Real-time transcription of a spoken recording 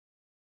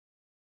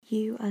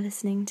You are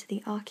listening to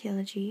the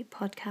Archaeology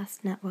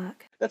Podcast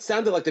Network. That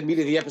sounded like the meat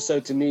of the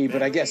episode to me,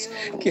 but I guess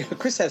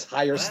Chris has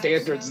higher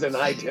standards than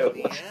I do.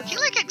 He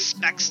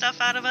expects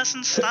stuff out of us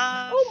and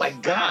stuff. Oh my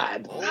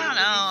God! I don't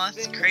know.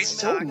 It's crazy.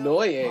 So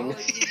annoying.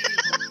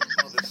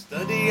 The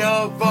study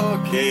of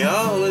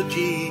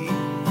archaeology,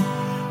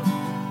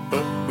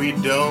 but we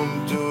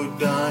don't do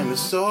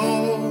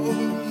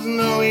dinosaurs.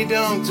 No, we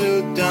don't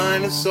do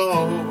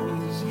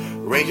dinosaurs.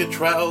 Ranger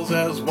trials,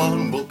 as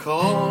one will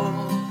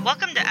call.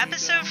 Welcome to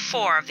episode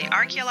 4 of the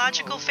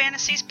Archaeological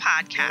Fantasies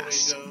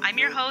podcast. I'm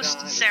your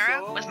host,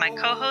 Sarah, with my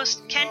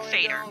co-host, Ken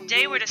Fader.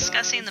 Today we're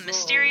discussing the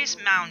mysterious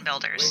mound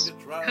builders.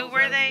 Who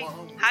were they?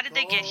 How did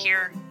they get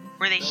here?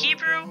 Were they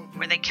Hebrew?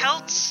 Were they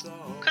Celts?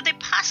 Could they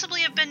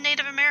possibly have been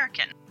Native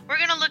American? We're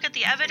going to look at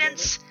the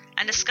evidence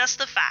and discuss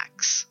the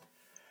facts.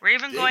 We're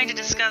even going to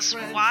discuss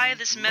why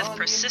this myth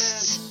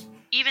persists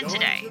even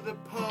today.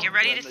 Get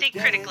ready to think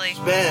critically.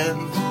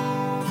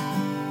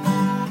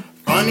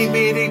 Funny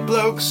beady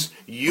blokes,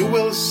 you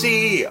will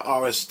see,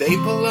 are a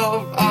staple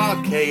of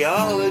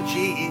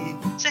archaeology.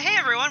 So hey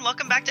everyone,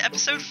 welcome back to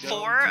episode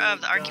 4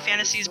 of the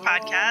Archaeofantasies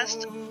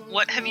podcast.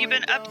 What have you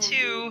been up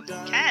to,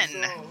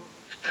 Ken?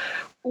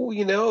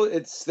 Well,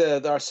 it's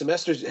our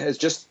semester has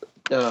just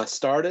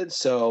started,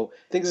 so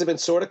things have been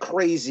sort of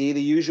crazy.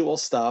 The usual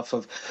stuff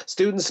of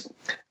students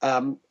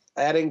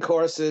adding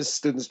courses,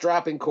 students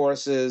dropping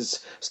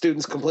courses,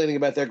 students complaining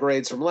about their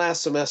grades from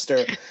last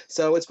semester.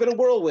 So it's been a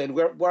whirlwind.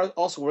 We're in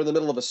the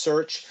middle of a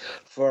search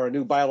for a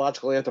new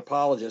biological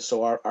anthropologist.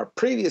 So our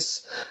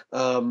previous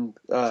biological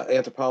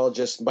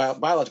anthropologist,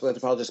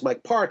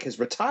 Mike Park, has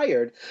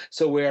retired.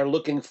 So we're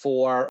looking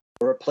for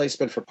a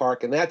replacement for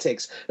Park, and that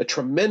takes a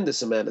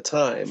tremendous amount of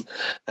time.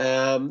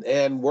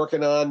 And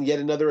working on yet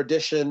another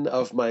edition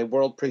of my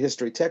World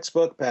Prehistory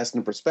textbook, Past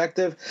in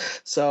Perspective.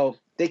 So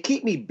they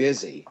keep me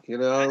busy,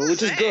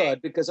 which is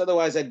good, because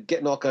otherwise I'd get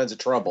in all kinds of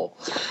trouble.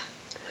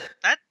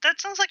 That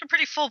sounds like a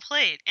pretty full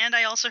plate. And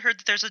I also heard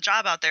that there's a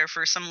job out there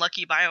for some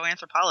lucky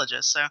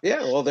bioanthropologist. So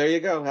yeah, well, there you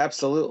go.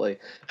 Absolutely.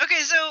 Okay,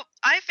 so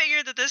I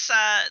figured that this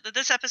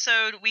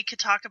episode we could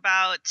talk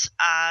about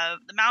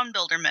the mound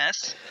builder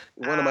myth.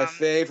 One of my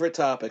favorite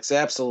topics.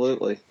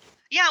 Absolutely.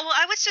 Yeah, well,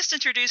 I was just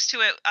introduced to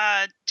it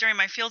during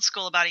my field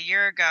school about a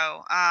year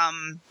ago.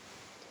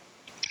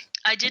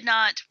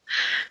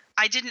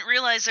 I didn't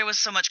realize there was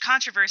so much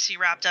controversy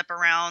wrapped up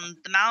around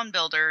the mound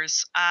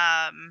builders.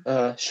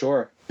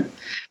 Sure.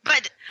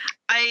 But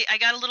I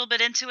got a little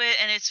bit into it,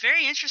 and it's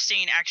very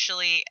interesting,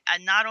 actually,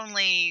 not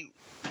only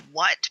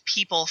what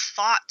people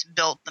thought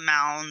built the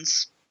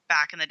mounds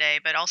back in the day,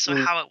 but also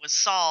how it was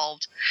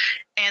solved.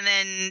 And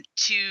then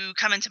to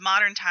come into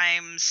modern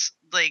times,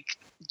 like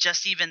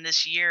just even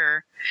this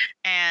year,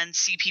 and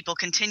see people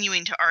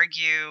continuing to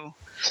argue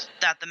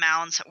that the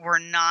mounds were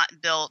not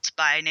built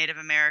by Native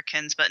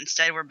Americans, but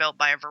instead were built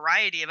by a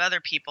variety of other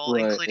people,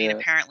 including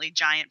apparently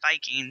giant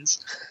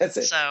Vikings. That's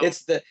it. So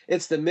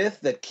it's the myth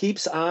that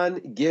keeps on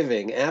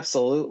giving.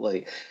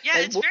 Absolutely. Yeah,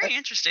 it's very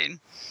interesting.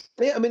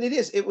 Yeah, I mean, it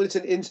is.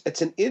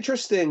 It's an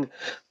interesting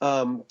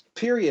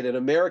period in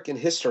American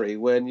history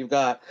when you've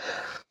got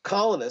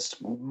colonists,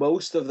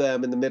 most of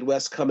them in the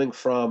Midwest coming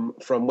from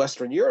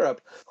Western Europe,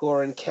 who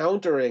are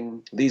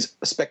encountering these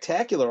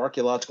spectacular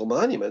archaeological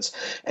monuments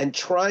and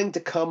trying to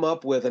come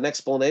up with an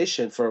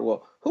explanation for,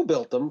 well, who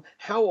built them?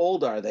 How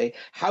old are they?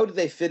 How do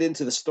they fit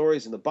into the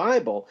stories in the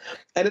Bible?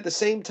 And at the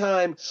same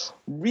time,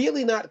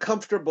 really not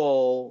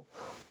comfortable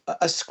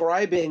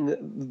ascribing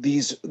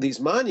these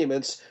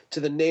monuments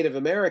to the Native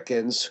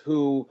Americans,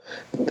 who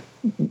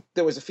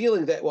there was a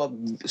feeling that, well,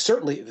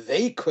 certainly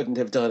they couldn't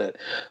have done it.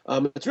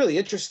 It's really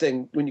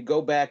interesting when you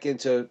go back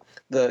into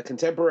the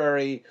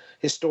contemporary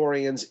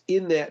historians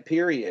in that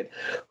period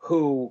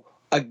who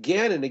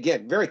again and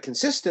again, very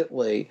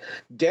consistently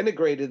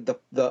denigrated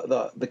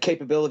the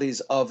capabilities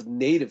of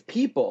Native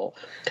people.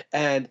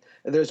 And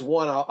there's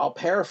one, I'll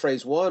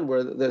paraphrase one,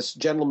 where this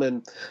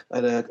gentleman,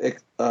 a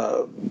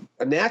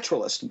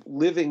naturalist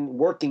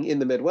working in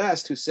the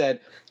Midwest, who said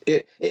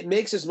it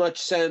makes as much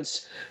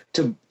sense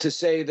to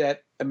say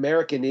that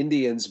American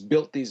Indians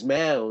built these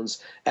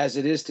mounds as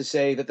it is to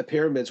say that the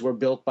pyramids were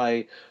built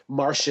by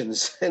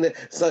Martians. And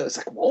so it's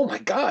like, oh my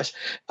gosh.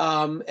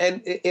 And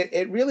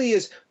it really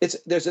is,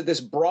 there's this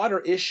broader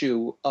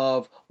issue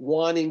of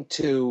wanting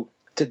to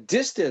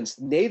distance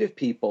Native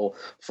people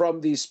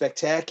from these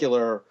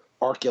spectacular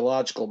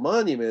archaeological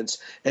monuments,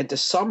 and to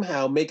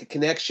somehow make a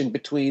connection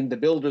between the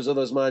builders of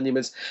those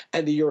monuments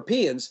and the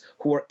Europeans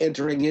who are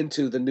entering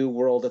into the New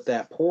World at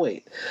that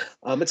point.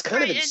 It's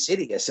kind of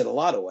insidious in a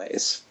lot of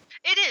ways.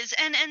 It is,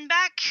 and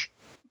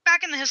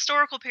back in the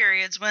historical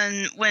periods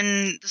when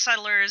the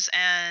settlers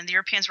and the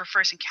Europeans were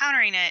first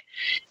encountering it,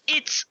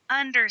 it's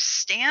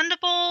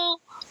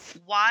understandable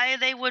why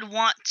they would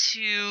want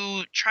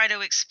to try to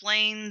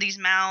explain these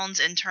mounds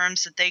in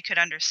terms that they could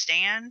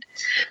understand.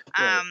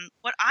 Right.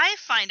 What I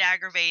find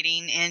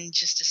aggravating and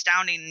just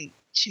astounding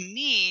to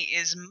me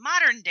is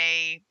modern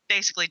day,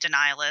 basically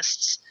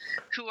denialists,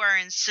 who are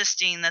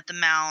insisting that the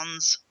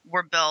mounds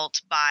were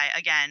built by,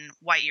 again,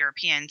 white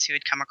Europeans who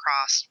had come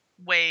across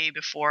way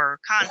before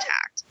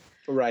contact.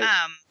 Right.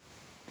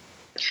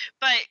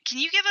 But can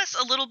you give us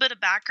a little bit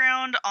of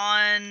background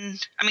on,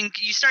 I mean,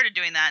 you started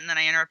doing that and then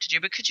I interrupted you,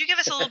 but could you give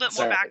us a little bit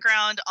more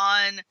background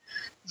on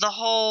the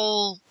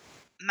whole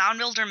mound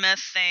builder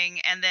myth thing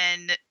and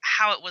then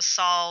how it was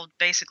solved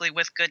basically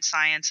with good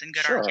science and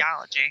good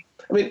archaeology?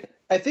 I mean,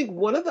 I think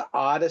one of the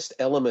oddest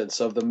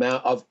elements of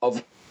the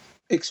of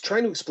it's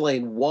trying to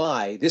explain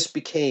why this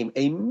became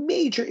a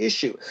major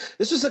issue.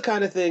 This was the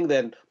kind of thing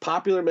that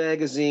popular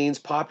magazines,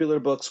 popular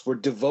books were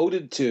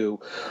devoted to.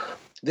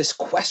 This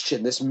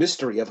question, this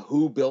mystery of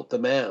who built the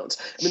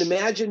mounds. I mean,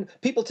 imagine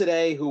people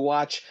today who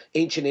watch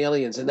Ancient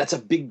Aliens, and that's a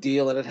big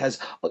deal, and it has,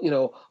 you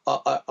know,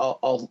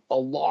 a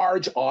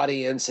large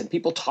audience, and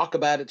people talk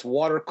about its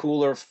water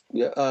cooler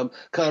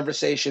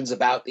conversations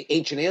about the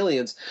Ancient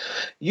Aliens.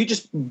 You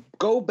just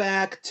go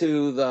back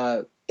to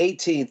the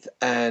 18th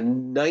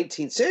and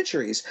 19th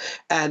centuries,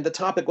 and the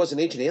topic wasn't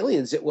Ancient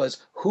Aliens, it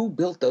was who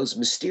built those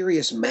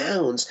mysterious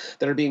mounds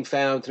that are being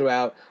found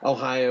throughout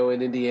Ohio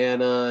and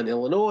Indiana and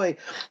Illinois.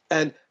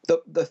 And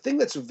the thing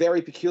that's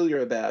very peculiar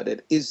about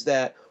it is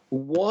that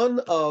one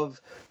of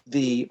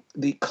the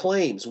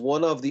claims,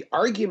 one of the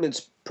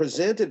arguments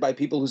presented by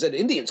people who said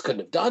Indians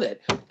couldn't have done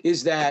it,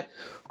 is that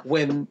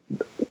when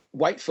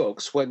white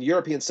folks, when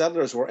European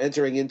settlers were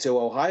entering into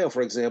Ohio,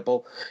 for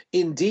example,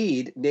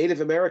 indeed,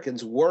 Native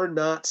Americans were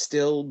not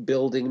still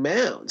building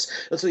mounds.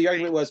 And so the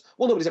argument was,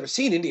 well, nobody's ever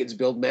seen Indians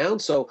build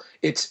mounds, so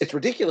it's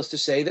ridiculous to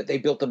say that they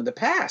built them in the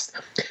past.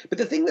 But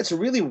the thing that's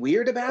really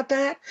weird about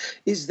that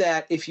is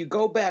that if you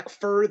go back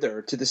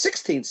further to the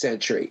 16th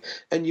century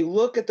and you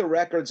look at the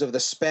records of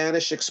the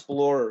Spanish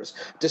explorers,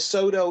 De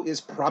Soto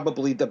is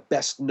probably the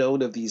best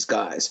known of these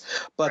guys.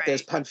 But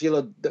there's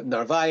Panfilo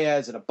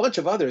Narvaez and a bunch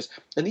of others.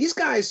 And these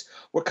guys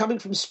were coming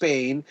from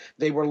Spain.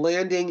 They were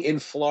landing in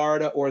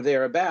Florida or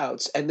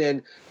thereabouts, and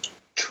then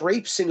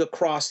traipsing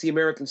across the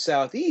American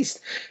Southeast.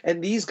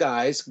 And these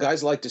guys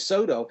like De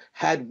Soto,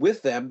 had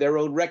with them their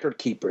own record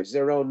keepers,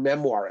 their own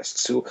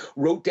memoirists who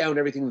wrote down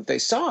everything that they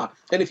saw.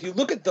 And if you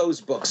look at those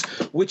books,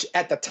 which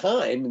at the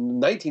time, in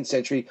the 19th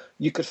century,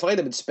 you could find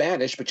them in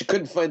Spanish, but you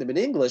couldn't find them in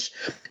English,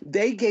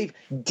 they gave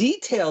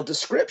detailed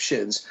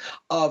descriptions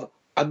of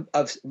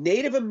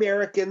Native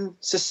American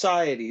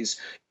societies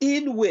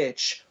in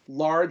which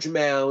large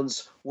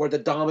mounds were the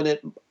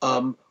dominant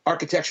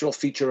architectural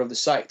feature of the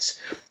sites.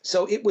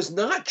 So it was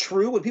not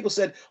true when people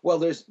said, well,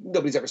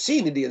 nobody's ever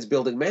seen Indians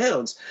building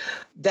mounds.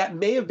 That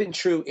may have been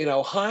true in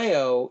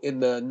Ohio in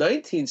the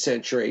 19th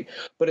century,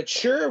 but it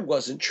sure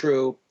wasn't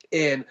true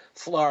in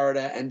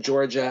Florida and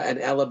Georgia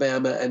and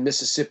Alabama and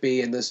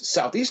Mississippi and the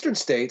southeastern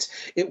states.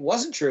 It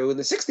wasn't true in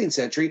the 16th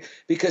century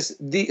because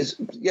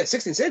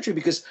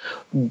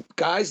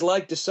guys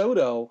like De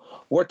Soto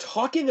were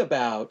talking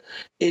about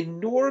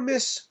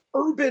enormous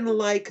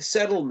urban-like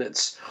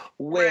settlements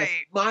with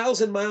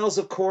miles and miles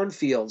of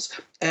cornfields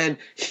and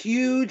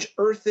huge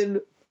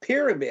earthen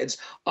pyramids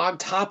on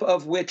top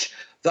of which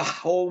the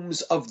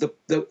homes of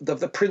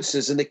the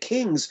princes and the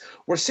kings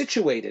were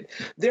situated.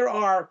 There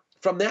are,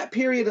 from that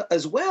period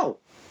as well,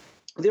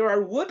 there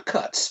are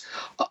woodcuts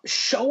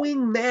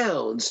showing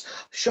mounds,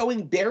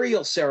 showing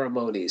burial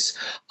ceremonies.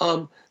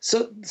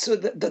 So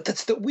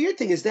that's the weird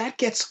thing is that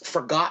gets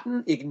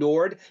forgotten,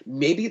 ignored.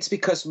 Maybe it's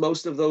because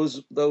most of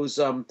those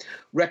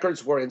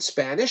records were in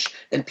Spanish,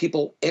 and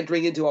people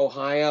entering into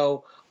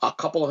Ohio a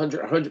couple of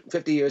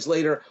 150 years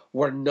later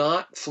were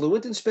not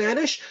fluent in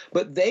Spanish,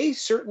 but they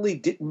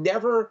certainly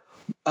never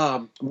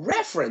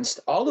referenced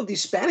all of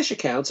these Spanish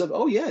accounts of,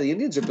 oh yeah, the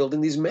Indians are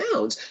building these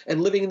mounds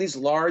and living in these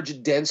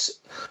large, dense,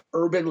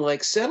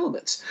 urban-like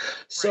settlements.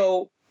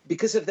 So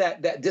because of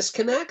that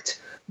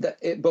disconnect,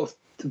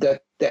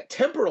 that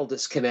temporal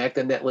disconnect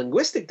and that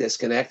linguistic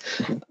disconnect,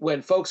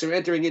 when folks are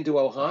entering into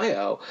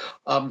Ohio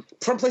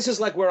from places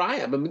like where I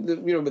am, I mean,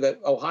 that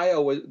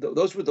Ohio,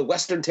 those were the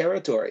Western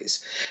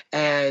territories,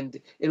 and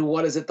in the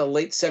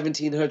late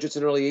 1700s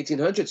and early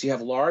 1800s, you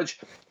have large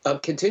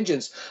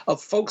contingents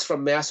of folks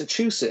from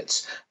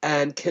Massachusetts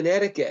and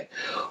Connecticut,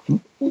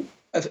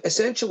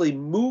 essentially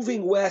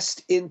moving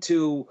west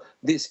into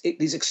these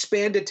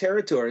expanded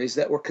territories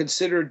that were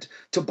considered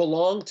to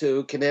belong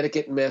to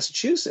Connecticut and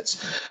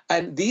Massachusetts.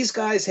 And these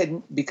guys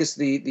because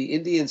the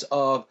Indians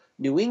of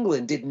New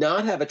England did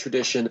not have a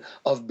tradition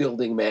of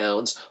building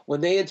mounds.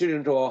 When they entered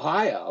into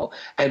Ohio,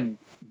 and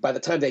by the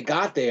time they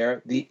got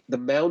there, the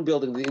mound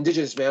building, the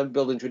indigenous mound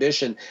building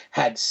tradition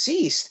had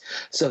ceased.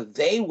 So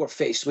they were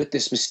faced with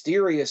this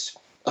mysterious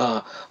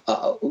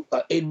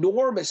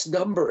enormous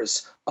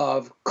numbers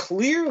of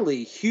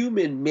clearly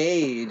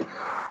human-made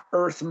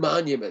earth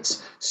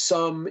monuments,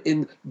 some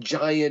in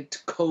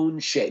giant cone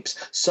shapes,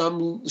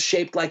 some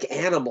shaped like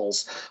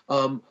animals,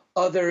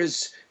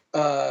 others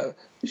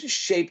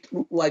shaped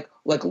like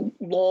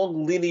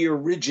long linear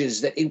ridges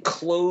that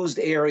enclosed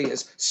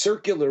areas,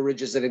 circular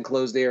ridges that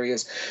enclosed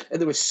areas. And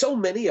there were so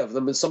many of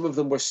them, and some of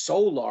them were so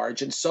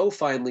large and so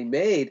finely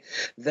made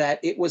that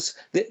it was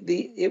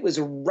it was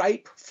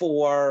ripe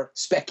for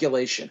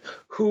speculation.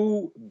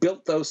 Who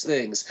built those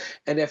things?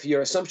 And if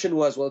your assumption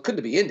was, well, it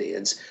couldn't be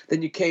Indians,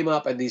 then you came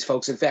up, and these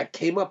folks, in fact,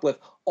 came up with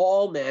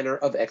all manner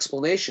of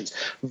explanations.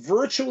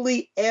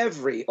 Virtually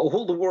every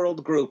old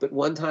world group at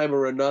one time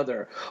or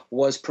another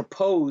was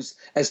proposed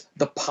as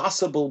the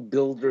possible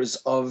builders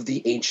of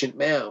the ancient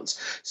mounds.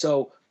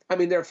 So I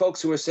mean, there are folks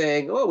who are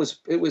saying, "Oh,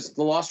 it was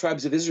the lost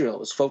tribes of Israel. It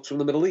was folks from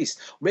the Middle East.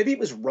 Maybe it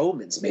was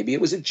Romans. Maybe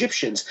it was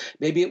Egyptians.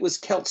 Maybe it was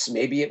Celts.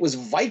 Maybe it was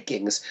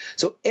Vikings."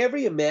 So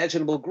every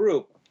imaginable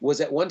group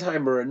was at one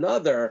time or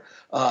another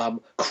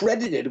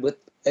credited with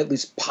at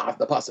least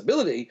the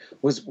possibility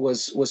was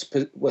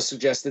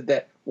suggested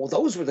that, well,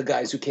 those were the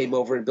guys who came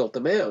over and built the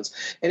mounds.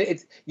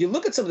 And you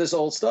look at some of this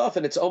old stuff,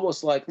 and it's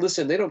almost like,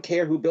 listen, they don't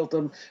care who built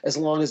them as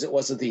long as it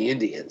wasn't the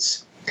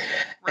Indians.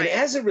 Right. And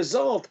as a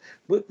result,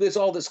 there's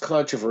all this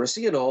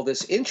controversy and all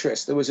this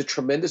interest. There was a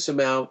tremendous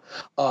amount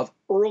of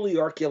early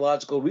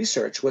archaeological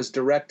research was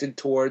directed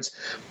towards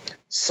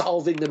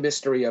solving the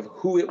mystery of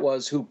who it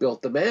was who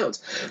built the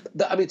mounds.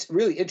 I mean, it's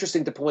really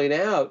interesting to point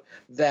out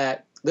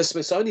that the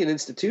Smithsonian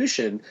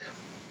Institution,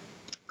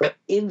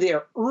 in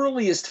their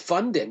earliest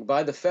funding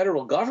by the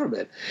federal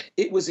government,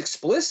 it was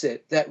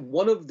explicit that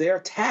one of their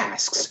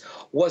tasks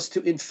was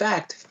to, in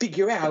fact,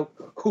 figure out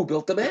who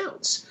built the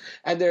mounds.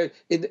 And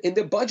in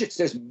their budgets,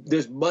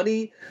 there's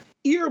money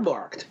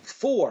earmarked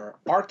for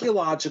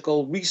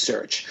archaeological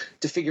research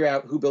to figure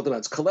out who built the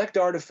mounds, collect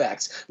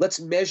artifacts. Let's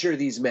measure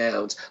these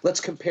mounds.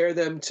 Let's compare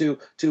them to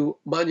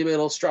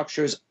monumental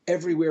structures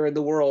everywhere in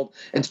the world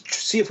and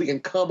see if we can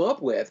come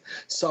up with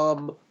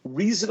some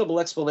reasonable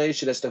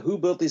explanation as to who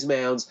built these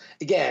mounds,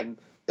 again,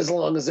 as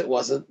long as it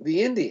wasn't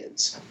the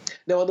Indians.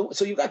 Now,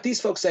 so you've got these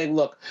folks saying,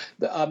 look,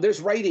 there's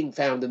writing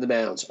found in the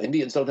mounds.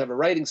 Indians don't have a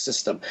writing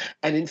system.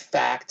 And in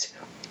fact,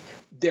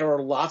 there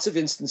are lots of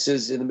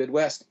instances in the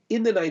Midwest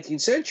in the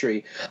 19th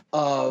century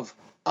of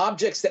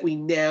objects that we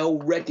now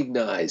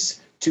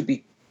recognize to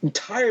be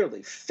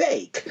entirely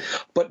fake,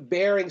 but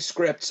bearing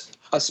scripts,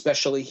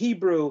 especially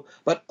Hebrew,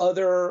 but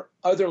other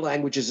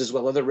languages as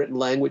well, other written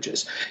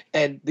languages.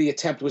 And the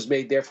attempt was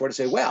made, therefore, to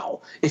say,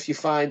 well, if you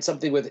find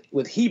something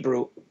with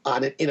Hebrew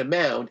on it in a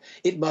mound,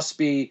 it must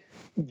be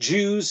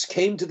Jews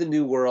came to the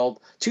New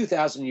World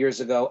 2,000 years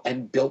ago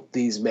and built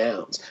these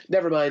mounds.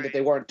 Never mind that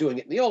they weren't doing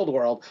it in the Old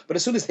World, but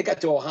as soon as they got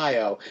to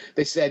Ohio,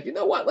 they said, you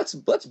know what, let's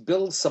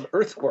build some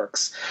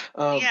earthworks.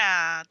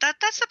 Yeah,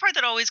 that's the part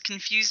that always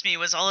confused me,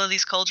 was all of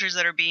these cultures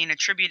that are being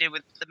attributed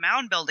with the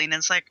mound building. And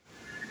it's like,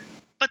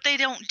 but they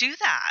don't do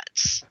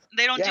that.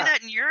 They don't do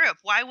that in Europe.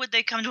 Why would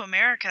they come to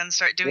America and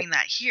start doing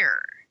that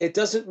here? It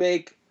doesn't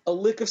make a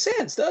lick of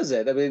sense, does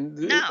it? I mean,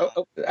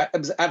 no.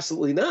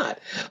 Absolutely not.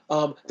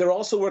 There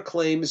also were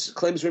claims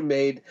were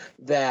made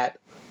that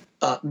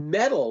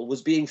metal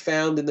was being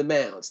found in the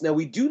mounds. Now,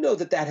 we do know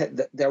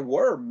that there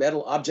were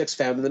metal objects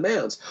found in the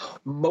mounds.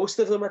 Most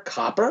of them are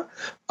copper,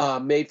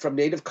 made from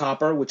native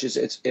copper, which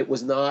is it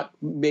was not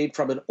made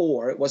from an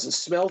ore. It wasn't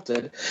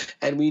smelted,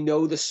 and we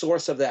know the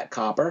source of that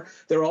copper.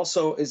 There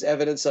also is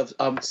evidence of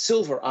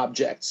silver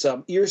objects,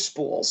 ear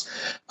spools,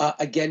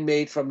 again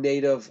made from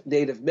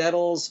native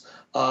metals.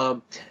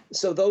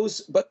 So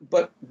those,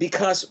 but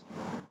because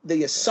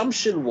the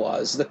assumption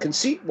was, the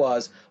conceit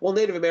was, well,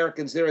 Native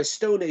Americans, they're a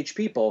Stone Age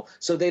people,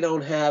 so they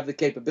don't have the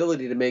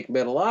capability to make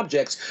metal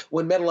objects.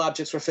 When metal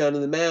objects were found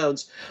in the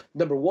mounds,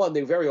 number one,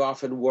 they very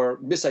often were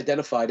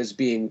misidentified as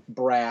being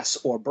brass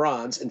or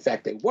bronze. In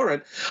fact, they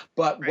weren't.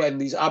 But when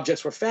these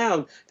objects were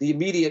found, the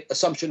immediate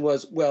assumption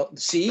was, well,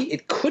 see,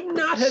 it could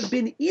not have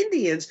been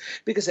Indians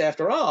because,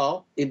 after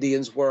all,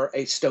 Indians were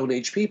a Stone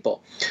Age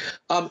people.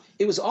 There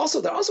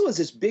also was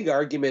this big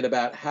argument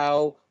about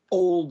how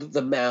old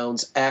the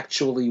mounds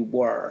actually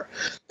were.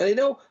 And I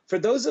know for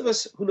those of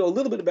us who know a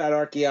little bit about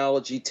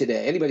archaeology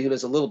today, anybody who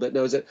knows a little bit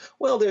knows that,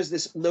 well, there's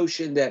this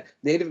notion that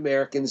Native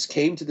Americans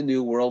came to the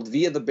New World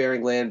via the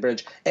Bering Land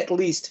Bridge at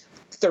least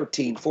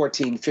 13,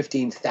 14,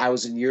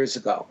 15,000 years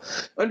ago.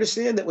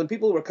 Understand that when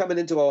people were coming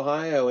into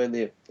Ohio in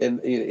the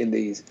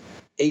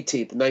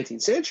 18th and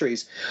 19th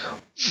centuries,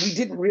 we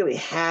didn't really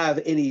have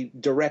any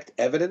direct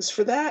evidence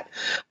for that.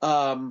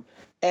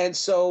 And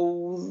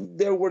so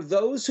there were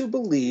those who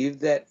believed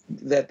that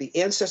the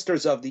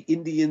ancestors of the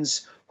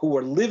Indians who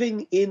were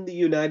living in the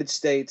United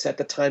States at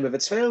the time of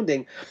its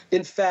founding,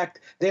 in fact,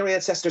 their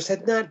ancestors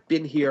had not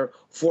been here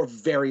for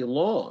very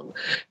long.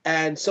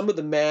 And some of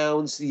the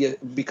mounds,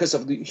 because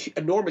of the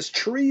enormous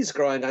trees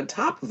growing on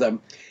top of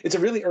them, it's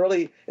an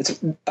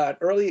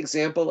early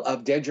example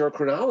of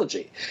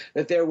dendrochronology,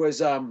 that there was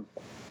a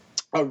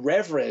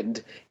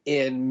reverend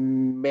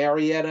in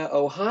Marietta,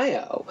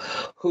 Ohio,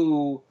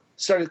 who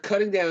started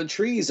cutting down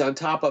trees on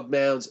top of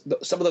mounds.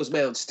 Some of those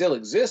mounds still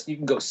exist. You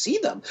can go see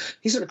them.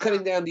 He started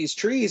cutting down these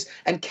trees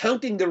and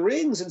counting the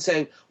rings and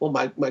saying, well,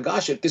 my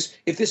gosh, if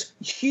this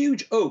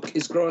huge oak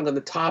is growing on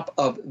the top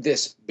of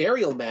this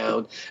burial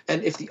mound,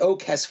 and if the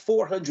oak has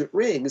 400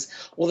 rings,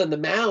 well, then the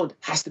mound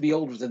has to be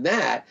older than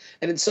that.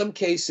 And in some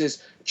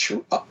cases,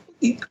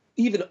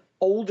 even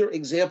older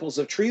examples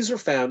of trees were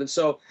found. And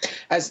so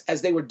as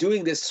they were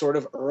doing this sort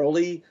of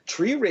early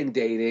tree ring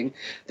dating,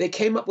 they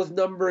came up with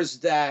numbers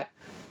that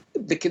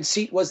the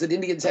conceit was that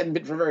Indians hadn't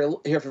been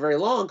here for very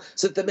long,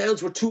 so that the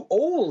mounds were too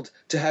old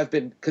to have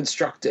been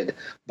constructed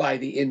by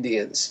the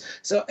Indians.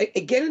 So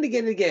again and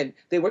again and again,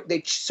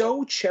 they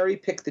so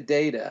cherry-picked the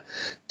data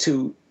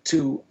to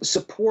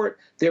support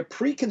their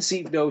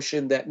preconceived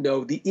notion that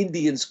no, the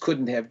Indians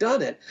couldn't have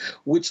done it,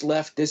 which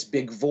left this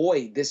big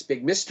void, this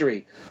big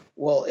mystery.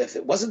 Well, if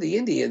it wasn't the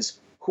Indians,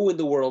 who in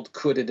the world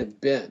could it have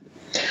been?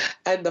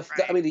 And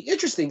the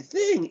interesting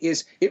thing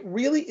is, it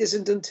really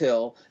isn't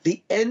until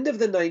the end of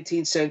the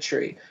 19th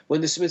century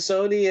when the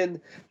Smithsonian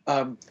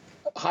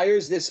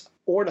hires this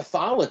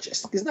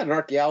ornithologist. He's not an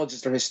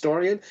archaeologist or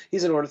historian.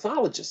 He's an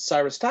ornithologist,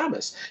 Cyrus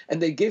Thomas.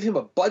 And they give him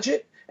a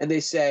budget and they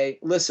say,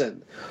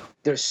 listen,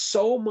 there's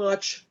so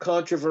much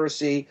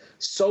controversy,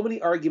 so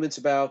many arguments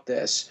about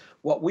this.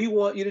 What we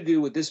want you to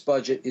do with this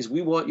budget is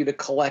we want you to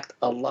collect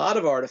a lot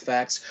of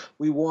artifacts.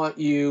 We want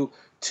you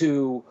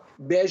to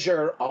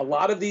measure a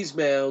lot of these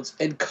mounds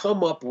and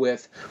come up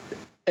with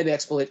an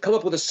explanation, come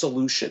up with a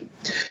solution.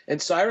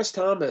 And Cyrus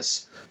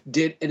Thomas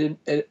did an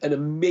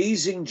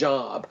amazing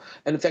job.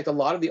 And in fact, a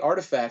lot of the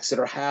artifacts that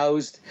are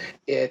housed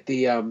at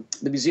the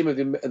Museum of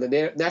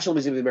the National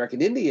Museum of the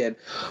American Indian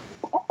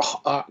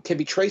can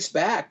be traced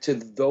back to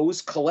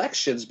those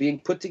collections being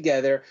put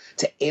together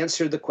to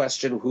answer the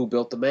question, who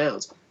built the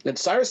mounds? And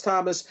Cyrus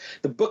Thomas,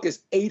 the book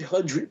is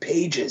 800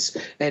 pages,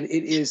 and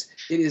it is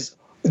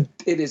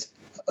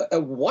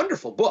a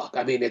wonderful book.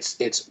 I mean,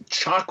 it's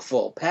chock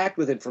full, packed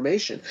with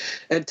information.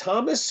 And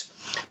Thomas,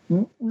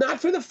 not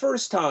for the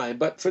first time,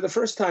 but for the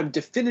first time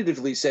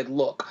definitively said,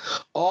 look,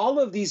 all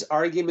of these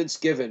arguments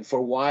given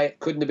for why it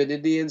couldn't have been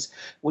Indians,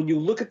 when you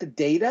look at the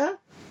data,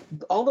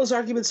 all those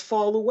arguments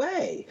fall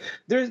away.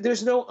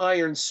 There's no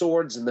iron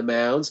swords in the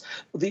mounds.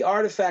 The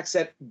artifacts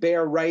that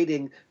bear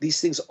writing,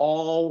 these things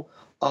all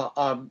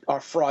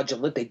are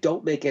fraudulent. They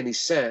don't make any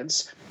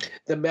sense.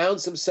 The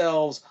mounds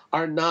themselves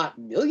are not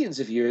millions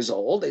of years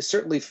old. They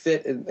certainly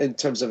fit in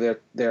terms of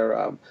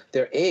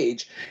their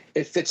age.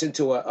 It fits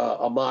into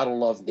a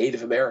model of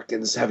Native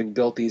Americans having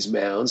built these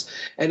mounds,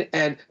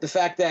 and the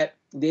fact that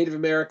Native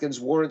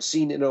Americans weren't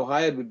seen in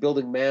Ohio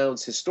building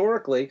mounds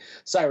historically.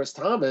 Cyrus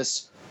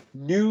Thomas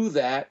knew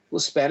that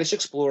Spanish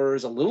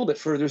explorers a little bit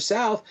further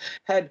south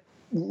had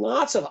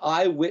lots of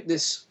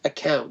eyewitness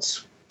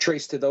accounts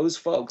traced to those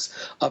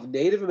folks of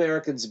Native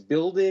Americans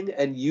building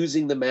and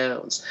using the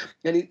mounds.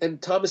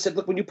 And Thomas said,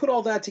 look, when you put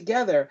all that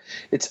together,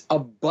 it's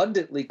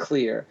abundantly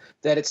clear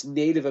that it's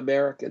Native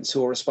Americans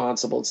who are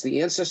responsible. It's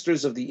the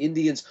ancestors of the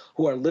Indians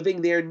who are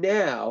living there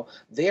now.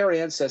 Their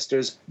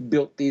ancestors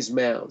built these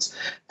mounds.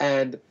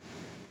 And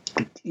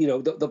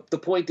the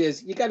point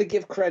is, you got to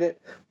give credit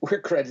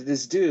where credit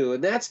is due,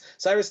 and that's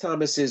Cyrus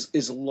Thomas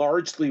is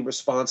largely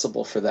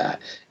responsible for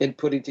that in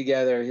putting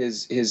together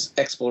his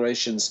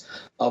explorations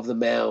of the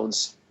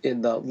mounds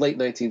in the late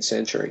 19th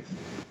century.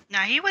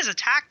 Now, he was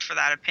attacked for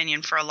that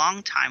opinion for a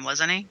long time,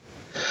 wasn't he?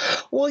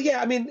 Well,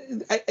 yeah, I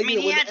mean,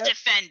 he had to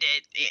defend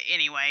it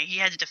anyway. He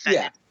had to defend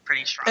it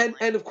pretty strongly.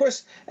 And of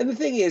course, and the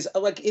thing is,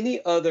 like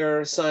any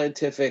other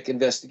scientific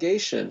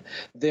investigation,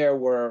 there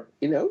were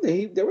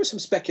some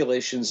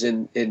speculations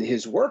in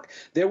his work.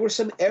 There were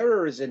some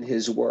errors in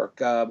his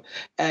work,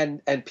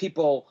 and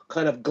people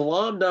kind of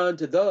glommed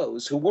onto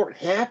those who weren't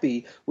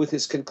happy with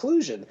his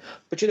conclusion.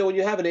 But when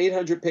you have an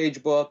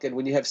 800-page book, and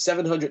when you have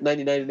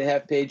 799 and a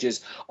half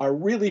pages are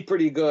really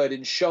pretty good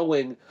in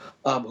showing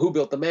who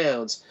built the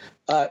mounds,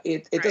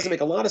 it doesn't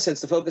make a lot of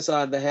sense to focus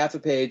on the half a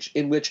page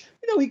in which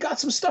he got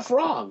some stuff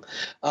wrong.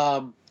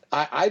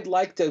 I'd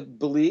like to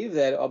believe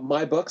that of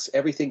my books,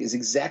 everything is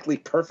exactly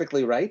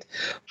perfectly right,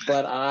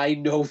 but I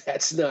know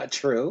that's not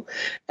true.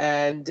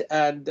 And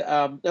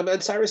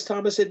Cyrus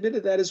Thomas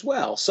admitted that as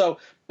well. So,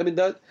 I mean,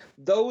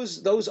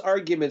 those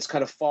arguments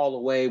kind of fall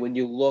away when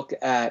you look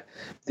at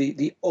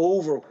the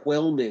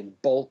overwhelming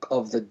bulk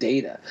of the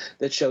data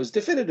that shows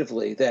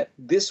definitively that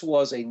this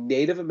was a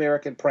Native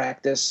American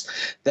practice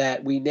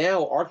that we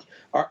now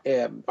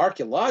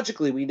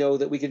archaeologically we know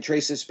that we can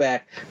trace this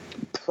back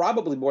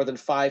probably more than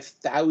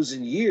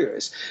 5,000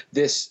 years.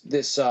 This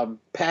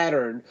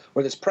pattern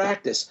or this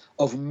practice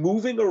of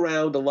moving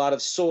around a lot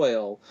of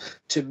soil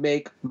to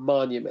make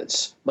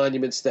monuments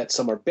that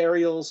some are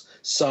burials,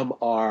 some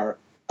are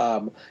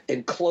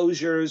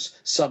enclosures,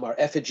 some are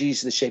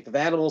effigies in the shape of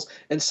animals,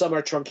 and some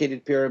are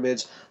truncated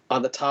pyramids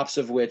on the tops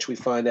of which we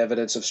find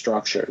evidence of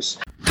structures.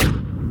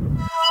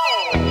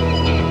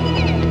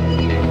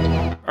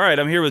 All right,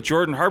 I'm here with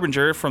Jordan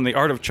Harbinger from The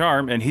Art of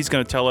Charm, and he's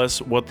going to tell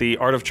us what the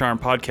Art of Charm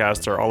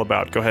podcasts are all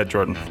about. Go ahead,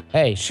 Jordan.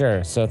 Hey,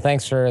 sure. So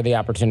thanks for the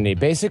opportunity.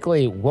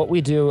 Basically, what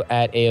we do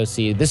at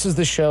AOC, this is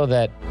the show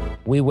that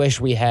we wish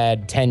we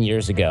had 10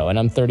 years ago, and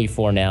I'm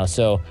 34 now.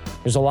 So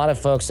there's a lot of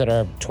folks that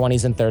are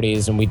 20s and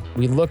 30s, and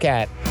we look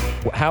at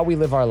how we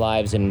live our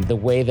lives and the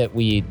way that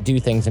we do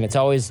things, and it's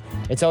always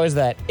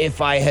that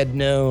if I had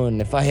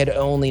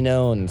only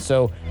known.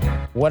 So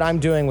what I'm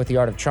doing with The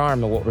Art of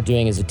Charm and what we're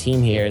doing as a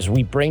team here is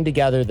we bring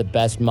together the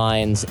best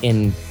minds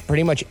in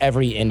pretty much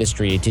every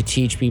industry to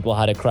teach people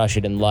how to crush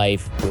it in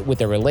life with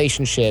their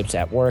relationships,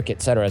 at work,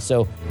 etc.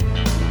 So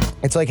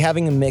it's like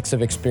having a mix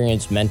of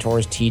experienced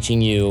mentors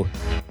teaching you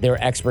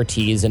their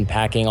expertise and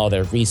packing all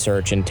their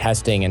research and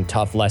testing and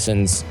tough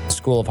lessons,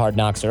 School of Hard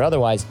Knocks or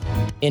otherwise,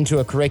 into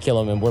a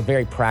curriculum. And we're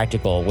very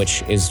practical,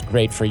 which is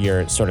great for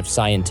your sort of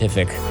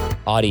scientific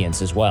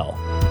audience as well.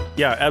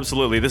 Yeah,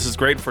 absolutely. This is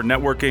great for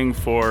networking,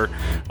 for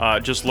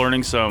just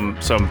learning some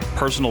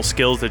personal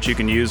skills that you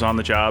can use on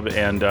the job,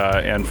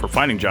 and for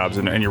finding jobs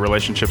and your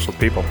relationships with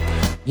people.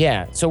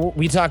 Yeah. So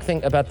we talk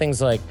about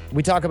things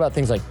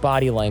like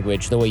body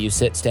language, the way you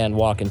sit, stand,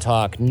 walk, and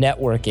talk,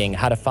 networking,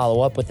 how to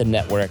follow up with the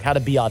network, how to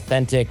be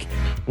authentic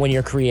when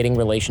you're creating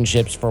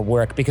relationships for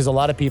work. Because a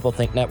lot of people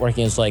think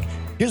networking is like,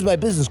 here's my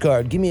business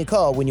card, give me a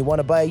call when you want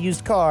to buy a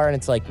used car. And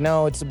it's like,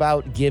 no, it's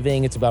about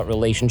giving, it's about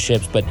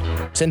relationships. But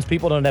since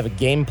people don't have a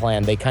game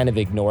plan, they kind of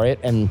ignore it.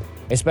 And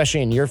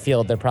especially in your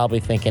field, they're probably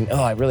thinking,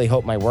 oh, I really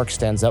hope my work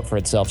stands up for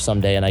itself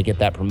someday and I get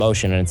that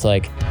promotion. And it's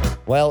like,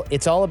 well,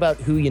 it's all about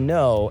who you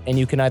know. And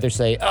you can either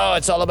say, oh,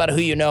 it's all about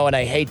who you know and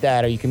I hate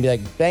that. Or you can be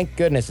like, thank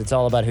goodness it's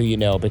all about who you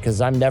know, because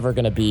I'm never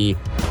going to be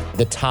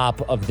the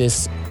top of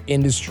this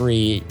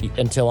industry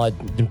until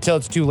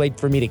it's too late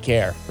for me to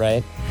care,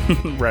 right?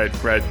 Right.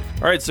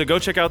 All right, so go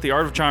check out the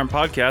Art of Charm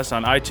podcast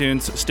on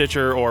iTunes,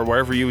 Stitcher, or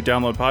wherever you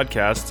download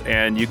podcasts,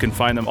 and you can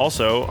find them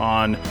also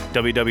on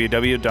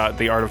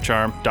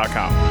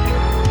www.theartofcharm.com.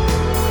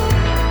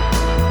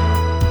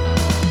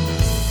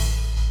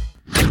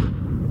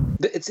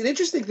 It's an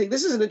interesting thing.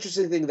 This is an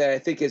interesting thing that I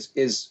think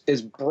is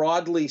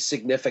broadly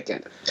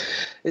significant,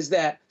 is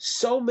that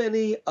so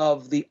many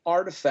of the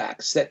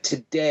artifacts that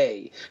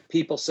today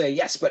people say,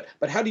 yes, but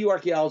how do you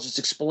archaeologists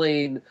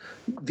explain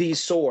these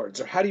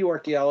swords, or how do you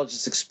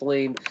archaeologists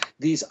explain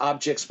these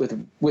objects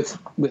with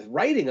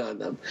writing on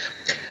them?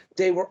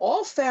 They were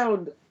all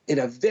found in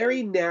a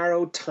very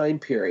narrow time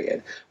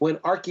period when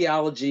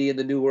archaeology in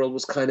the New World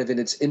was kind of in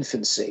its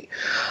infancy.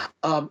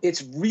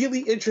 It's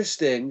really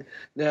interesting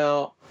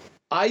now.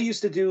 I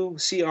used to do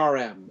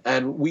CRM,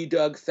 and we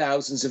dug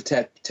thousands of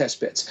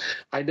test pits.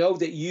 I know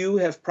that you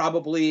have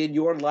probably in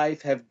your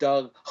life have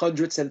dug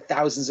hundreds and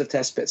thousands of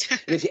test pits.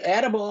 And if you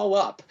add them all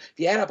up, if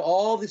you add up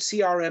all the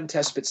CRM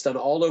test pits done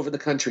all over the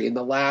country in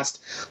the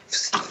last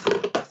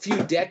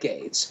few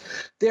decades,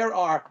 there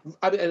are,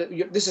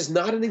 this is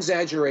not an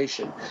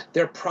exaggeration,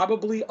 there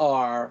probably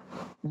are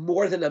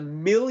more than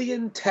 1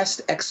 million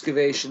test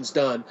excavations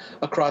done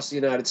across the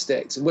United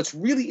States. And what's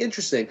really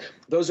interesting,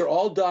 those are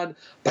all done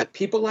by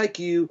people like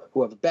you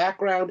who have a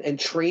background and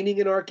training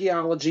in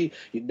archaeology.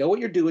 You know what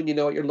you're doing, you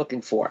know what you're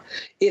looking for.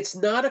 It's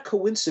not a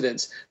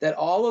coincidence that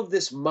all of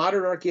this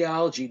modern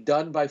archaeology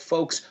done by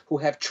folks who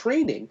have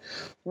training,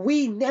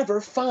 we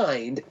never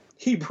find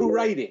Hebrew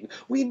writing.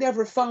 We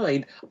never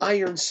find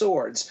iron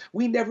swords.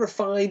 We never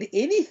find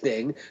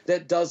anything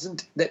that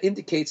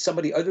indicates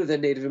somebody other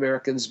than Native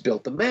Americans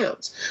built the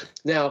mounds.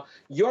 Now,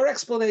 your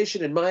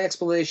explanation and my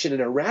explanation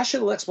and a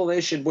rational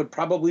explanation would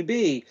probably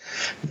be,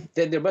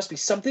 then there must be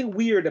something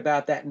weird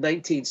about that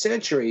 19th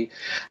century,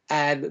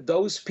 and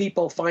those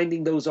people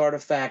finding those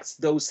artifacts,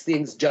 those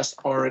things just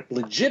aren't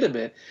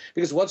legitimate,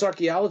 because once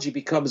archaeology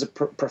becomes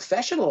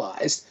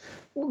professionalized,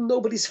 well,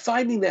 nobody's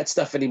finding that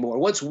stuff anymore.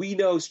 Once we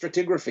know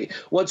stratigraphy,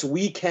 once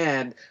we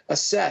can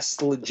assess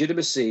the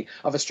legitimacy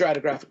of a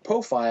stratigraphic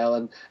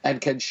profile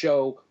and can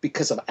show,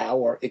 because of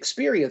our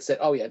experience, that,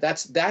 oh yeah,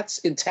 that's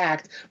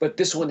intact, but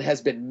this one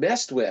has been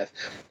messed with.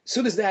 As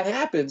soon as that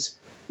happens,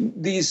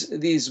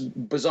 these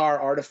bizarre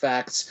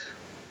artifacts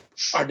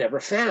are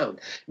never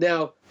found.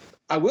 Now,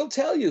 I will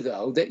tell you,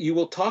 though, that you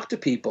will talk to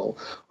people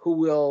who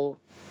will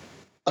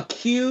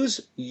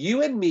accuse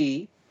you and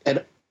me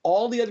and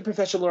all the other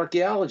professional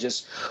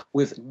archaeologists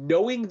with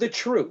knowing the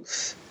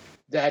truth.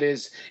 That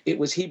is, it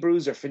was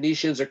Hebrews or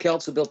Phoenicians or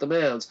Celts who built the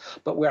mounds,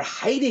 but we're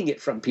hiding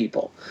it from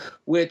people,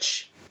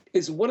 which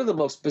is one of the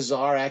most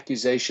bizarre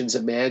accusations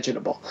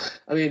imaginable.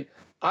 I mean,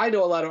 I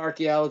know a lot of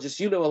archaeologists.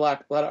 You know a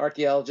lot of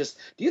archaeologists.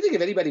 Do you think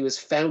if anybody was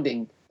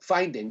finding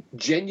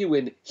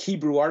genuine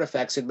Hebrew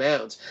artifacts in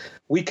mounds,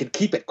 we could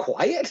keep it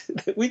quiet?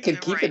 We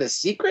could keep it a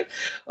secret?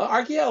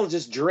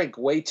 Archaeologists drink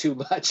way too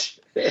much.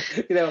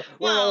 We're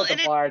all at the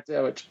bar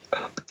too much.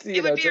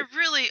 It would be a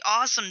really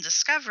awesome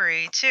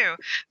discovery too.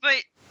 But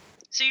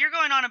so you're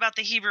going on about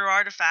the Hebrew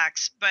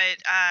artifacts,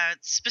 but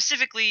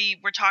specifically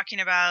we're talking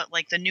about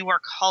like the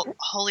Newark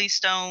Holy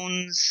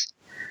Stones.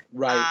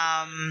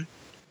 Right.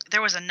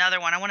 There was another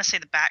one. I want to say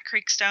the Bat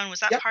Creek Stone. Was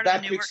that part of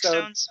the Newark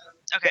Stones?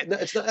 Okay. No,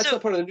 that's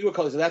not part of the Newark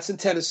Holy Stone. That's in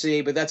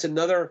Tennessee, but that's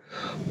another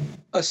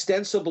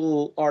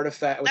ostensible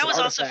artifact. That was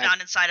also found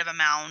inside of a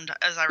mound,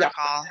 as I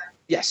recall.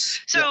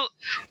 Yes. So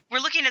we're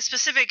looking at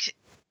specific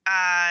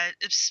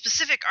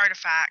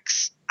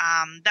artifacts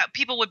that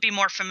people would be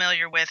more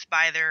familiar with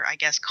by their, I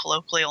guess,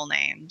 colloquial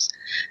names.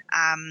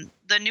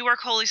 The Newark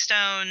Holy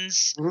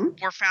Stones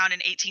were found in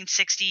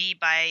 1860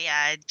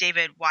 by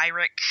David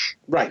Wyrick.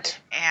 Right.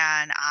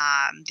 And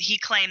he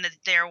claimed that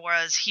there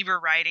was Hebrew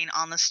writing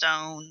on the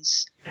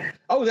stones.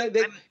 Oh,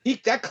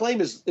 that claim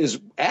is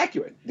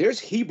accurate. There's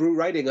Hebrew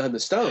writing on the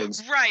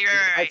stones.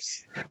 Right.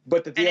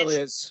 But the deal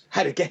is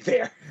how to get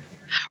there.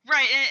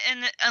 Right,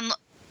 and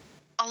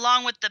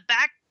along with the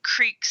Bat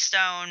Creek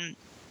Stone,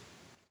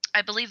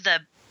 I believe the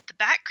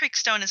Back Creek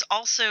Stone is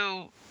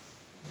also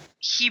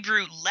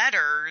Hebrew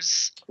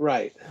letters.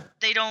 Right.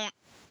 They don't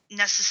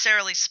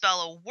necessarily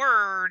spell a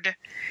word,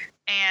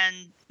 and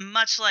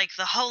much like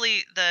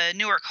the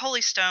Newark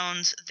Holy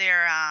Stones,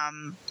 they're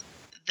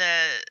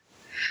the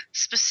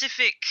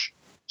specific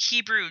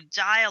Hebrew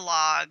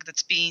dialogue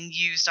that's being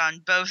used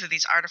on both of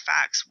these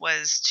artifacts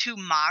was too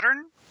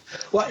modern.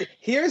 Well,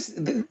 here's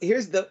the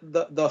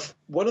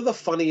one of the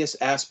funniest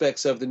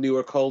aspects of the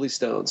Newark Holy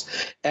Stones,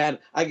 and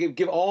I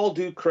give all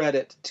due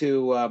credit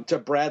to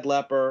Brad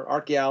Lepper,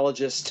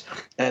 archaeologist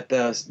at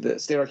the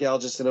state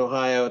archaeologist in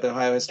Ohio at the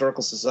Ohio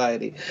Historical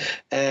Society,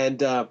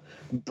 and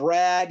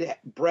Brad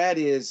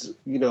is,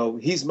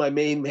 he's my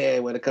main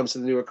man when it comes to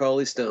the Newark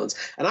Holy Stones,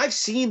 and I've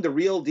seen the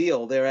real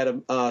deal. They're at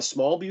a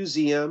small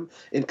museum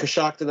in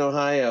Coshocton,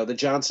 Ohio, the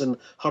Johnson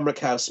Humrick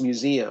House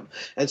Museum,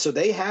 and so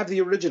they have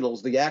the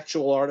originals, the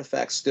actual artifacts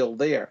still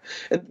there.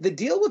 And the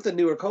deal with the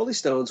Newark Holy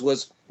Stones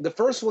was the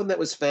first one that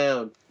was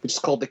found, which is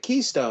called the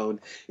Keystone,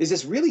 is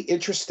this really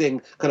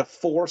interesting kind of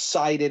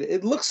four-sided.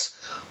 It looks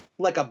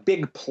like a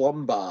big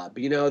plumb bob,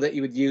 that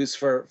you would use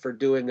for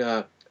doing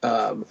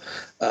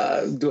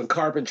doing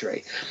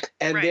carpentry.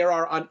 And right. There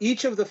are, on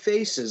each of the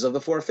faces, of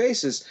the four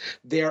faces,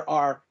 there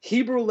are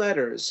Hebrew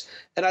letters.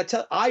 And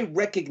I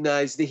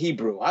recognize the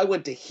Hebrew. I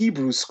went to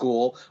Hebrew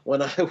school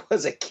when I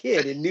was a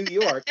kid in New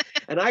York,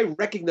 and I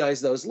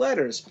recognize those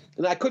letters.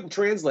 And I couldn't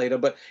translate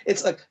them, but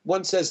it's like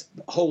one says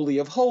Holy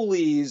of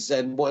Holies,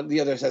 and the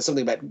other says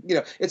something about,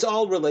 it's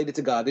all related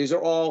to God. These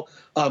are all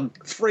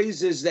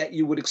phrases that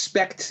you would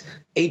expect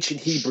ancient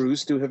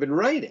Hebrews to have been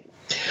writing.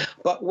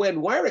 But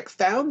when Weyrich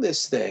found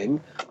this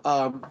thing,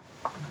 and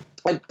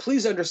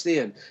please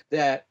understand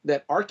that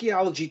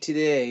archaeology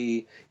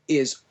today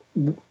is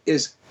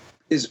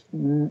it's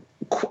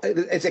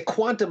a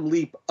quantum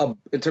leap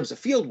in terms of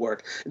field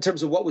work, in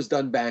terms of what was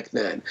done back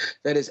then.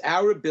 That is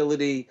our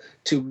ability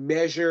to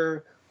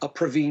measure a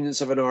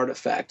provenience of an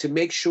artifact, to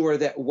make sure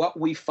that what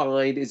we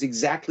find is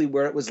exactly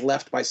where it was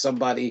left by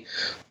somebody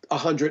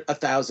 100,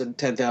 1,000,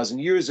 10,000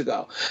 years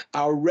ago.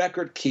 Our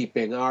record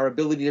keeping, our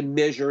ability to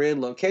measure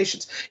in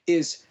locations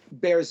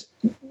bears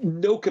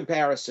no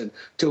comparison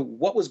to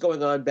what was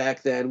going on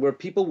back then, where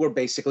people were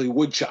basically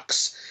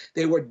woodchucks.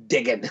 They were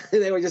digging.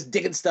 They were just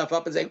digging stuff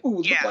up and saying,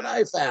 ooh, look what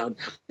I found.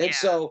 And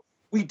so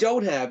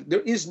there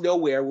is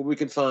nowhere where we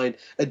can find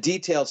a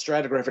detailed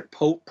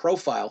stratigraphic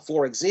profile,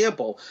 for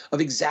example,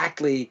 of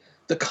exactly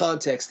the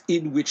context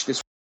in which this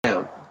was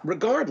found.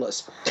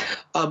 Regardless,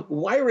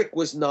 Weyrich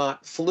was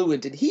not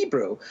fluent in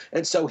Hebrew,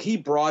 and so he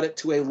brought it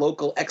to a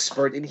local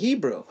expert in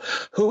Hebrew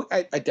who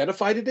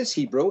identified it as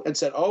Hebrew and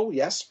said, oh,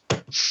 yes,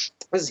 this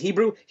is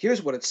Hebrew.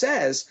 Here's what it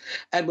says.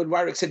 And when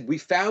Weyrich said, we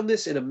found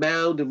this in a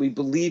mound and we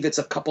believe it's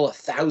a couple of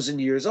 1,000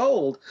 years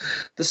old,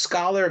 the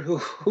scholar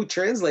who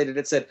translated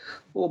it said,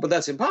 well, but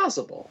that's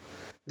impossible.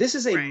 This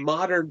is a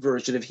modern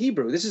version of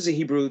Hebrew. This is a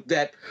Hebrew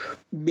that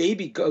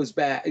maybe goes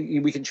back,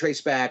 we can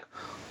trace back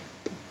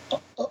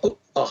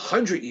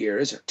 100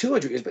 years or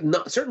 200 years,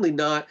 but certainly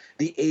not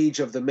the age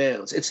of the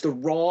mounds. It's the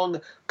wrong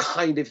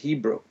kind of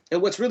Hebrew.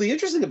 And what's really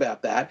interesting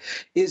about that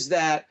is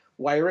that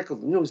Weyrich,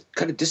 was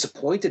kind of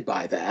disappointed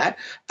by that,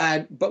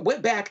 but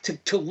went back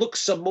to look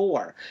some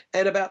more.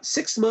 And about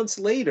 6 months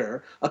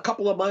later, a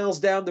couple of miles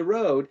down the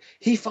road,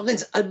 he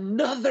finds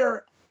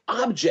another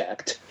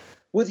object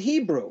with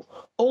Hebrew.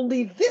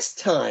 Only this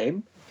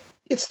time,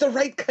 it's the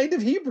right kind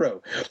of Hebrew.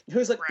 He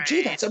was like,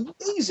 gee, that's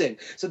amazing.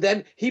 So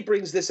then he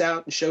brings this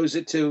out and shows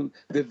it to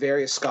the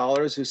various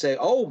scholars who say,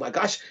 oh my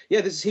gosh,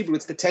 yeah, this is Hebrew.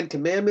 It's the Ten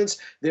Commandments.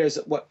 There's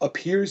what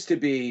appears to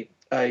be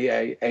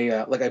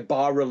like a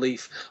bas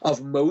relief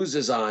of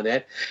Moses on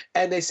it.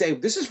 And they say,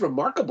 this is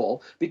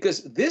remarkable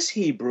because this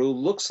Hebrew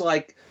looks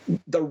like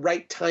the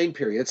right time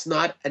period. It's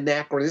not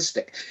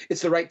anachronistic.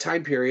 It's the right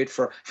time period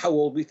for how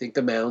old we think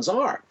the mounds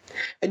are.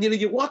 And,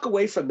 you walk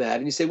away from that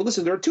and you say, well,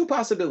 listen, there are two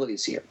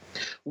possibilities here.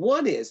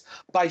 One is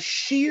by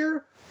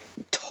sheer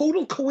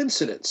total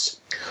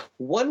coincidence,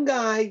 one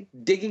guy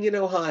digging in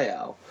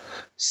Ohio,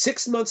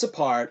 6 months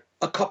apart,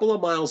 a couple of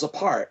miles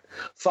apart,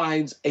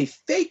 finds a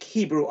fake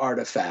Hebrew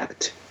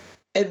artifact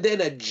and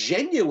then a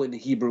genuine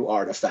Hebrew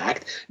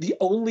artifact, the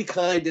only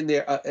kind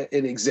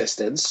in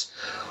existence.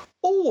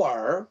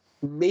 Or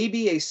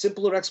maybe a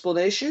simpler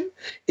explanation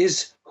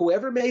is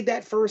whoever made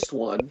that first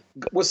one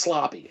was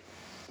sloppy.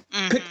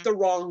 Picked the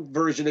wrong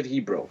version of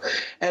Hebrew.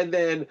 And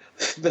then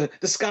the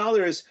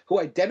scholars who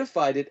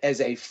identified it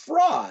as a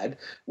fraud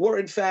were,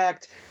 in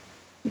fact,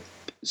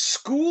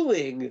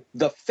 schooling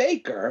the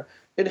faker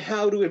in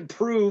how to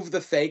improve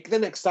the fake the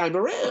next time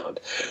around.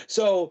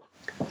 So,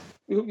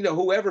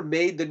 whoever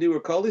made the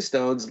Newark Holy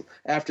Stones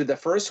after the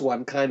first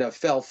one kind of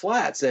fell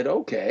flat said,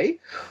 okay,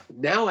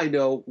 now I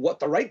know what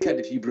the right kind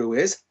of Hebrew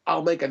is.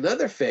 I'll make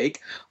another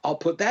fake. I'll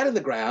put that in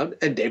the ground,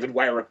 and David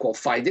Weyrich will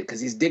find it because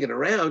he's digging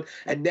around,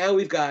 and now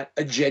we've got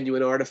a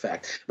genuine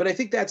artifact. But I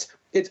think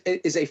it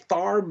is a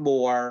far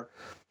more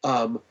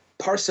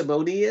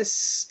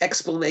parsimonious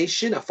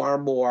explanation, a far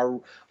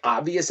more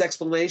obvious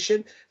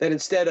explanation, that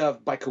instead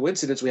of by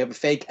coincidence we have a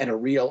fake and a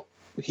real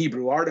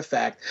Hebrew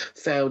artifact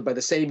found by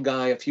the same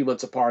guy a few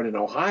months apart in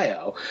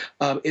Ohio,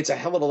 it's a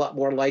hell of a lot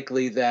more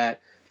likely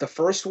that the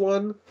first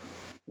one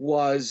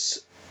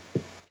was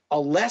a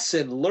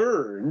lesson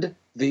learned,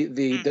 the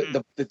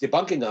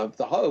debunking of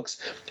the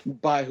hoax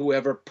by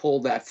whoever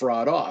pulled that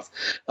fraud off.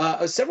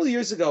 Several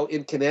years ago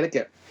in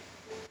Connecticut,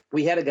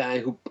 we had a guy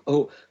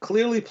who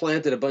clearly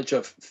planted a bunch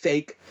of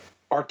fake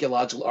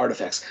archaeological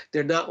artifacts.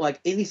 They're not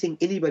like anything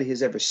anybody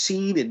has ever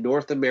seen in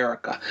North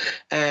America.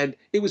 And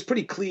it was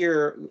pretty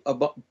clear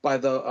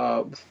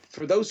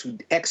for those who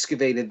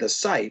excavated the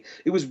site,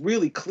 it was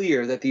really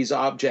clear that these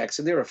objects,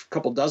 and there were a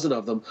couple dozen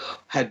of them,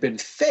 had been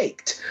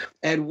faked.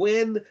 And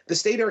when the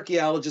state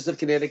archaeologist of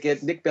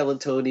Connecticut, Nick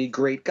Bellantoni,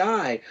 great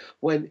guy,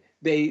 when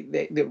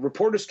the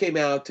reporters came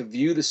out to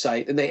view the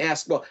site and they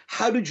asked, well,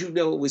 how did you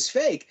know it was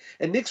fake?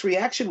 And Nick's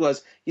reaction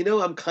was,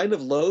 I'm kind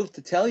of loath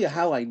to tell you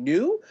how I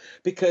knew,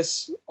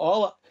 because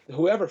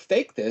whoever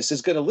faked this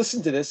is going to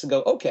listen to this and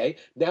go, okay,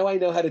 now I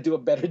know how to do a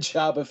better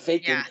job of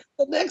faking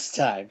the next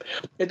time.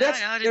 And I know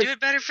how to do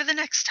it better for the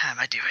next time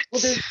I do it.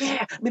 Well,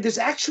 there's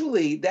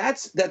actually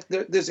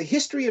there's a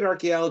history in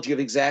archaeology of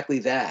exactly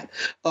that,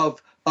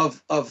 of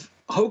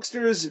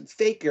hoaxers and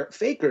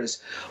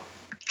fakers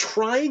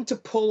trying to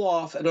pull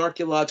off an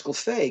archaeological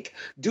fake,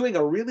 doing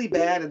a really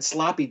bad and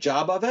sloppy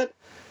job of it.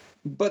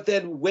 But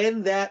then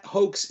when that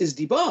hoax is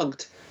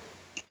debunked,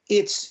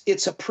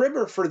 it's a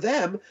primer for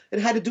them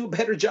and how to do a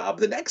better job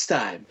the next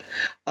time.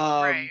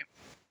 Right.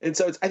 And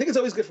so I think it's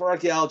always good for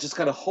archaeologists to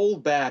kind of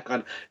hold back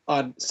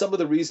on some of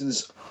the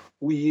reasons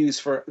we use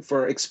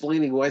for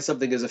explaining why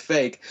something is a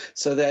fake,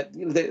 so that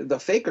the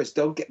fakers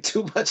don't get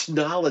too much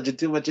knowledge and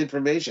too much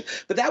information.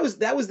 But that was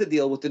the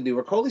deal with the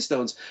Newark Holy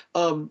Stones.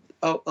 A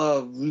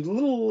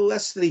little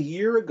less than a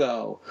year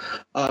ago,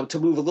 to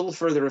move a little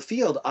further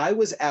afield, I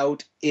was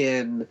out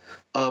in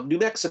New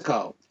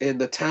Mexico, in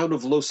the town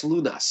of Los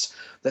Lunas.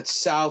 That's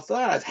south,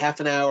 half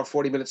an hour,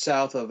 40 minutes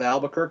south of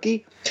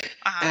Albuquerque.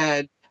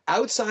 And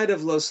outside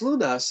of Los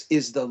Lunas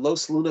is the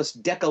Los Lunas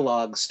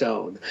Decalogue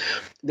Stone.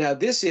 Now,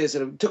 this is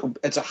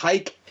it's a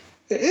hike.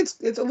 It's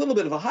a little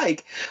bit of a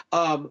hike,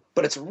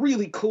 but it's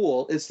really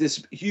cool. It's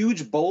this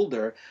huge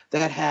boulder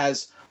that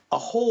has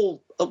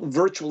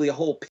virtually a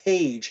whole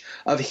page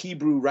of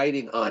Hebrew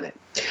writing on it.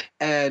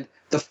 And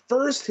the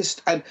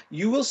first, and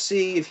you will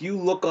see if you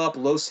look up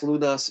Los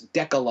Lunas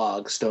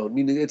Decalogue Stone,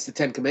 meaning it's the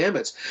Ten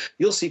Commandments,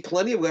 you'll see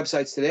plenty of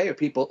websites today of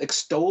people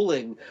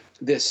extolling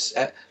this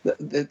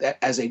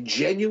as a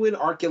genuine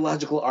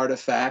archaeological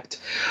artifact,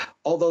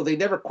 although they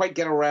never quite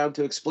get around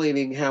to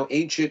explaining how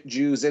ancient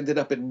Jews ended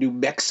up in New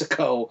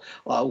Mexico,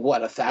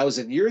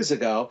 1,000 years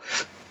ago.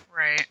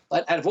 Right.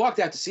 I've walked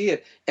out to see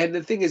it, and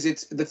the thing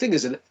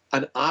is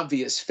an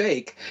obvious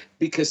fake,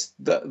 because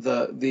they're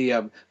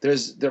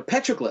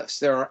petroglyphs.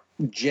 There are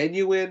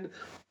genuine.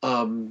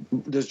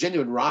 There's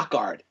genuine rock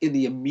art in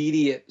the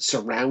immediate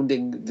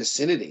surrounding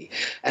vicinity,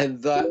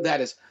 and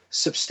that is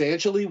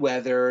substantially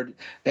weathered.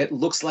 It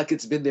looks like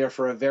it's been there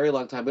for a very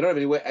long time. We don't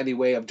have any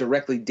way of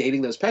directly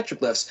dating those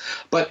petroglyphs,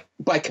 but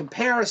by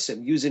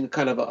comparison, using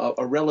kind of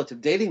a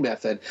relative dating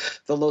method,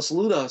 the Los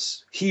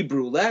Lunas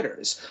Hebrew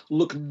letters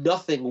look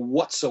nothing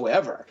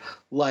whatsoever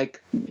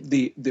like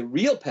the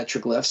real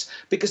petroglyphs,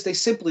 because they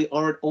simply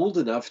aren't old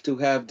enough to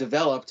have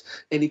developed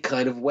any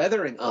kind of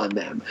weathering on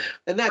them.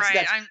 And that's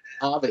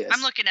obvious.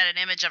 I'm looking at an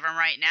image of them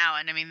right now,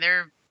 and I mean,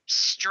 they're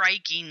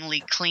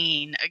strikingly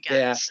clean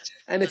against.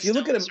 And if you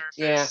look at them,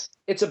 surface.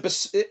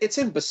 it's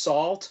in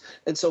basalt,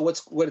 and so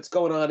what's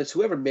going on is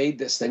whoever made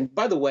this thing.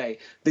 By the way,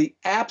 the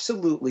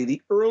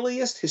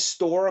earliest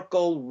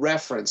historical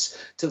reference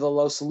to the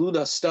Los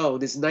Lunas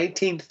stone is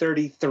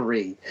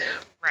 1933.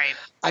 Right.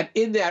 And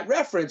in that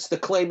reference, the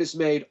claim is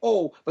made,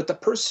 but the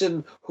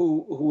person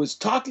who was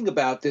talking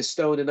about this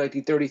stone in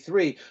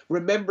 1933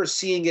 remembers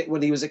seeing it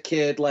when he was a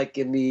kid, like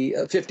in the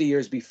 50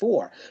 years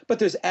before. But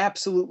there's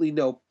absolutely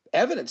no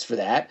evidence for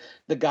that.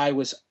 The guy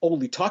was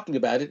only talking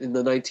about it in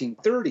the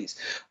 1930s.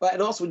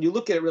 And also, when you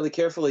look at it really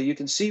carefully, you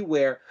can see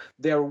where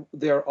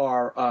there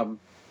are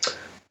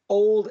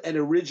old and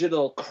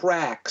original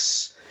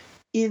cracks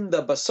in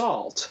the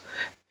basalt.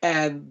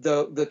 And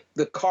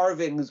the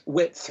carvings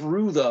went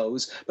through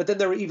those, but then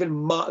there are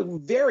even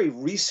very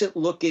recent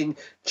looking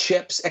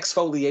chips,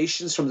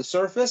 exfoliations from the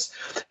surface,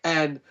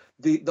 and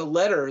the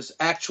letters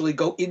actually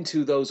go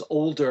into those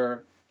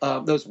older,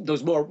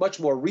 much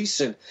more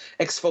recent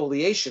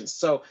exfoliations.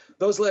 So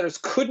those letters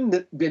couldn't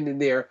have been in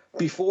there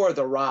before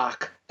the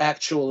rock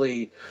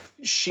actually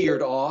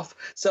sheared off.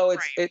 So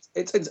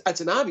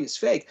it's an obvious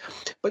fake.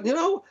 But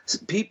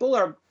people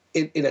are.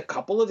 In a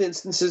couple of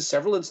instances,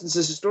 several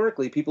instances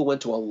historically, people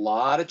went to a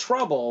lot of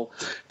trouble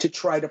to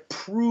try to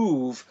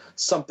prove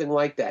something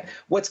like that.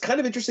 What's kind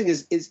of interesting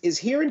is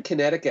here in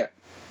Connecticut,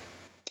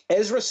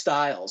 Ezra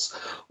Stiles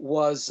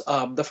was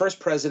the first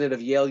president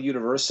of Yale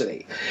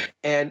University.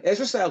 And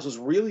Ezra Stiles was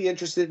really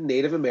interested in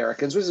Native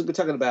Americans. We're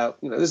talking about,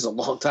 this is a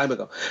long time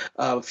ago,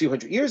 a few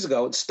hundred years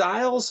ago. And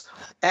Stiles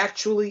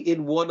actually,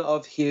 in one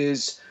of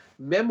his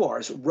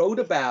memoirs, wrote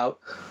about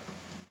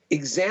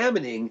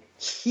examining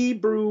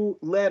Hebrew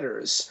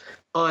letters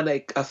on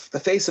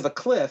the face of a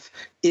cliff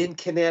in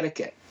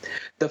Connecticut.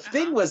 The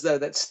thing was, though,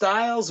 that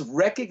Stiles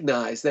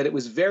recognized that it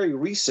was very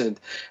recent,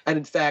 and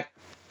in fact,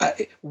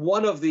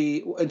 one of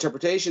the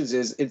interpretations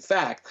is, in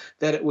fact,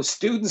 that it was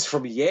students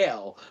from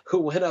Yale who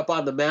went up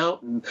on the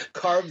mountain,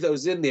 carved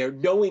those in there,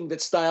 knowing that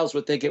Stiles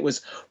would think it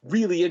was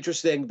really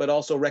interesting, but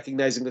also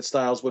recognizing that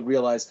Stiles would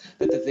realize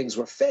that the things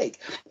were fake.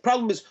 The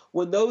problem is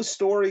when those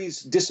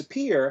stories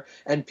disappear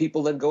and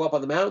people then go up on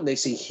the mountain, they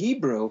see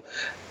Hebrew,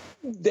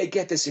 they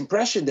get this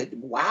impression that,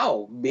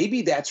 wow,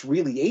 maybe that's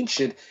really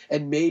ancient,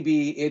 and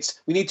maybe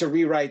we need to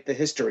rewrite the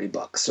history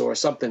books or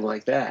something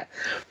like that.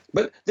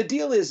 But the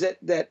deal is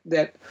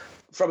that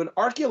from an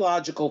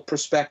archaeological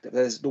perspective,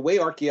 that is the way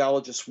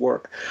archaeologists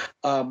work,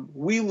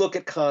 we look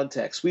at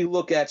context, we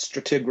look at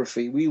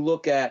stratigraphy, we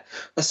look at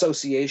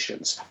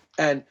associations,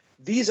 and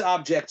these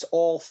objects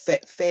all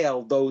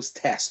fail those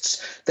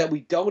tests, that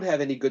we don't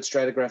have any good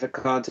stratigraphic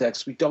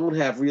context, we don't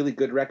have really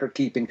good record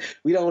keeping,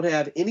 we don't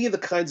have any of the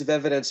kinds of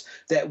evidence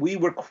that we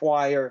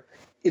require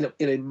in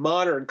a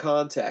modern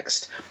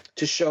context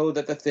to show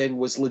that the thing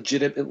was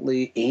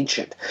legitimately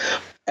ancient.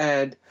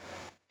 And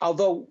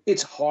although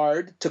it's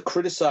hard to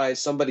criticize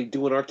somebody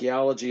doing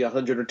archaeology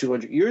 100 or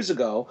 200 years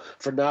ago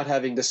for not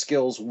having the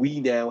skills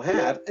we now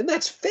have, and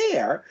that's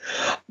fair.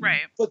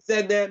 Right. But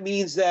then that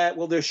means that,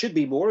 well, there should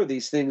be more of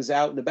these things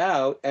out and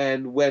about.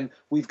 And when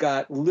we've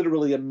got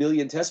literally 1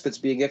 million test pits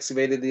being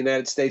excavated in the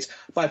United States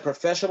by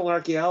professional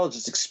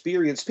archaeologists,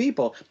 experienced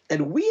people,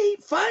 and we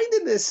ain't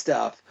finding this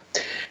stuff,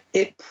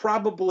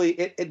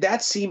 that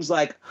seems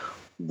like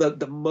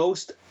the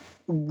most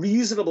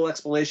reasonable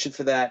explanation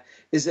for that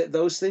is that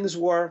those things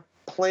were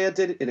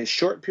planted in a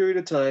short period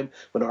of time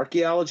when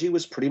archaeology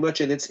was pretty much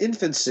in its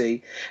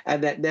infancy,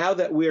 and that now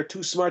that we're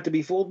too smart to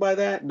be fooled by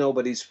that,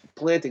 nobody's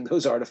planting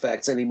those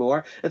artifacts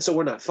anymore, and so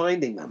we're not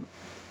finding them.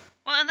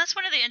 Well, and that's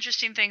one of the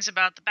interesting things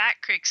about the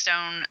Back Creek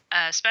Stone,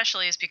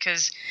 especially, is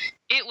because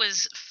it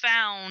was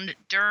found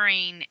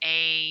during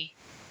a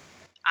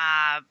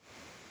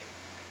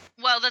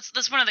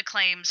that's one of the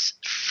claims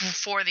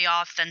for the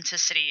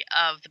authenticity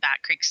of the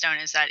Back Creek Stone,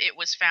 is that it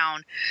was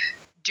found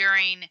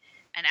during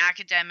an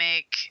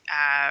academic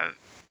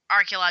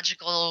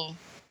archaeological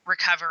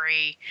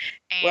recovery,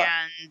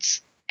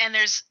 and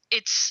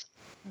it's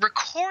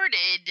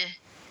recorded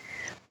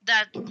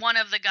that one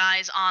of the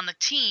guys on the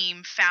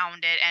team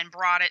found it and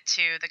brought it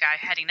to the guy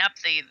heading up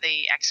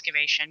the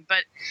excavation.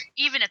 But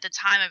even at the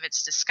time of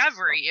its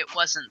discovery, it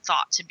wasn't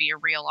thought to be a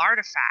real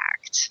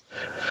artifact.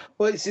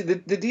 Well, you see, the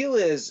deal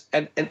is,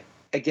 and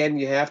again,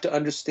 you have to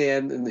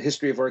understand in the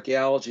history of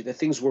archaeology that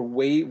things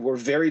were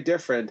very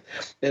different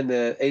in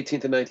the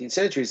 18th and 19th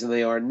centuries than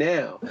they are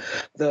now.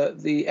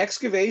 The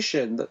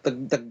excavation,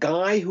 the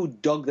guy who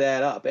dug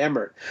that up,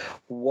 Emmert,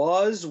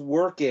 was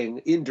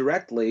working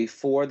indirectly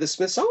for the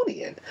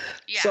Smithsonian.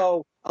 Yeah.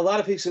 So a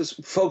lot of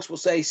folks will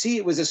say, see,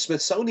 it was a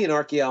Smithsonian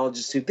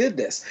archaeologist who did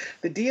this.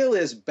 The deal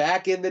is,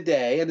 back in the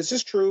day, and this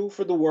is true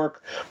for the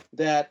work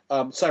that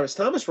Cyrus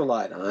Thomas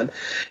relied on,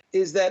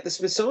 is that the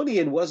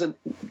Smithsonian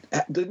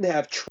didn't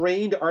have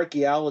trained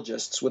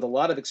archaeologists with a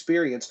lot of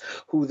experience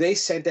who they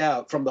sent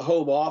out from the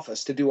home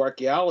office to do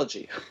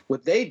archaeology.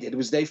 What they did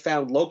was they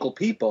found local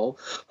people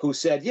who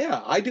said,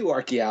 yeah, I do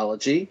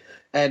archaeology,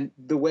 and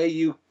the way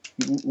you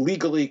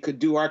legally could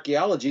do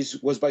archaeology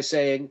was by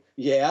saying,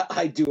 yeah,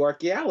 I do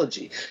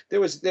archaeology. There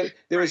were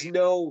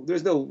no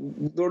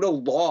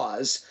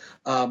laws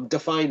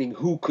defining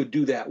who could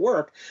do that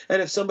work.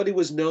 And if somebody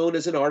was known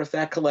as an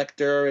artifact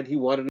collector and he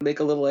wanted to make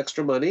a little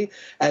extra money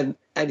and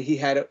he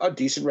had a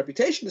decent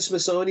reputation, the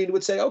Smithsonian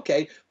would say,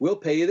 okay, we'll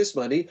pay you this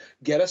money,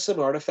 get us some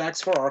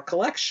artifacts for our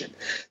collection.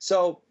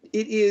 So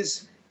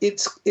it's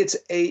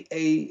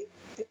a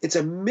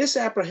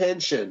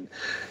misapprehension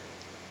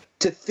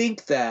to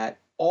think that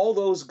all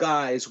those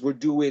guys were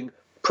doing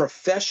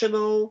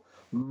professional,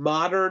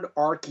 modern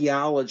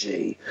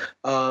archaeology.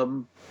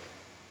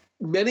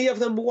 Many of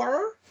them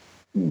were,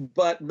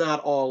 but not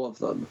all of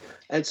them.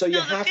 And so you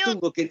have to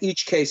look at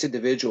each case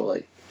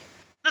individually.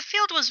 The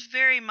field was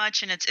very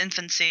much in its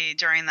infancy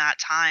during that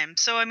time.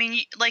 So, I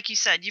mean, like you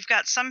said, you've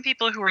got some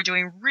people who are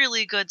doing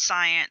really good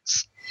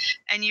science,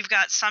 and you've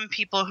got some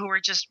people who are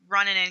just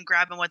running in,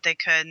 grabbing what they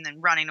could, and then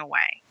running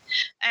away.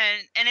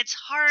 And it's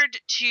hard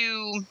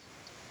to...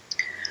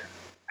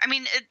 I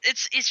mean,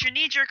 it's your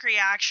knee-jerk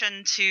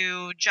reaction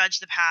to judge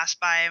the past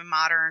by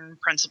modern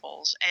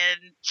principles.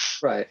 And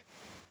right.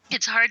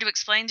 It's hard to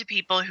explain to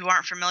people who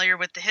aren't familiar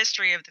with the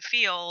history of the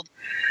field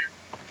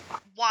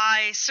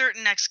why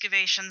certain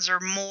excavations are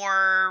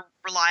more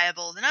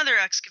reliable than other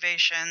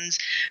excavations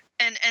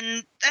and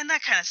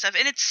that kind of stuff.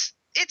 And it's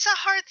a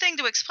hard thing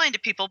to explain to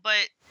people,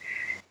 but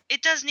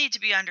it does need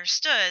to be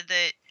understood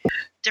that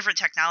different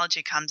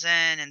technology comes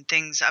in and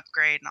things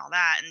upgrade and all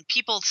that, and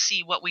people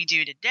see what we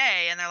do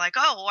today and they're like,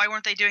 oh, why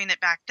weren't they doing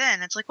it back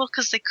then? It's like, well,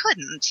 because they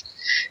couldn't,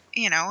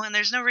 and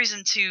there's no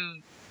reason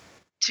to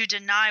to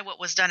deny what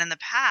was done in the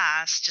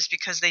past just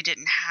because they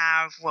didn't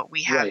have what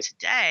we have Right.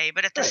 today.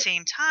 But at the Right.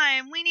 same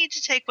time, we need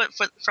to take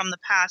from the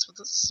past with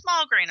a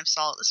small grain of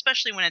salt,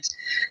 especially when it's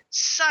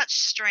such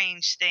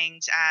strange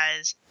things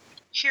as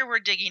here we're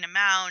digging a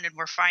mound and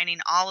we're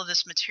finding all of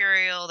this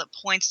material that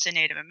points to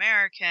Native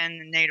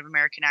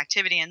American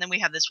activity. And then we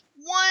have this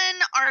one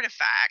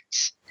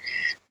artifact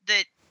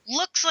that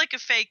looks like a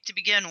fake to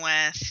begin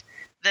with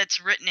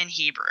that's written in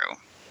Hebrew.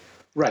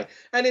 Right.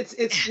 And it's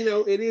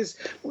it is,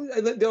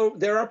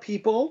 there are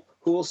people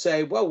who will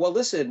say, well,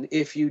 listen,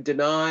 if you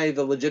deny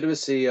the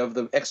legitimacy of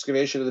the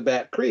excavation of the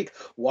Bat Creek,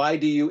 why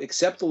do you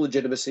accept the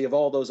legitimacy of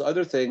all those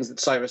other things that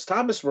Cyrus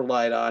Thomas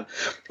relied on?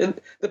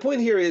 And the point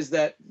here is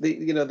that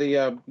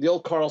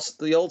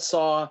the old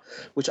saw,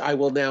 which I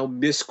will now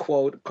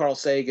misquote Carl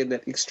Sagan,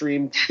 that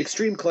extreme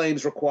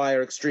claims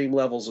require extreme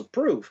levels of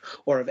proof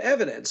or of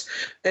evidence,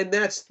 and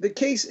that's the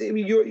case. I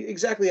mean, you're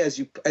exactly as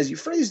you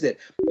phrased it.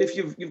 If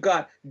you've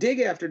got dig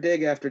after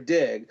dig after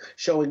dig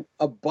showing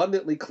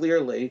abundantly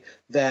clearly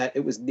that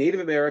it was Native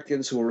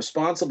Americans who were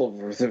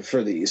responsible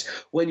for these.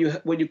 When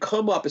you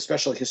come up,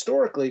 especially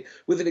historically,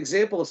 with an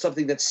example of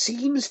something that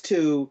seems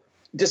to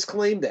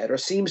disclaim that or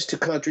seems to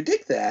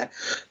contradict that,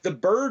 the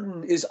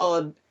burden is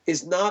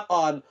not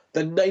on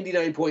the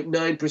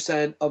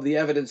 99.9% of the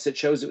evidence that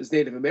shows it was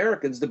Native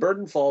Americans. The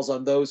burden falls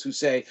on those who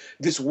say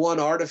this one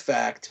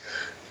artifact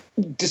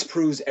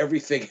disproves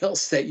everything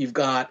else that you've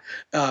got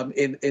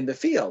in the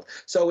field.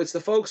 So it's the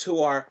folks who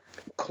are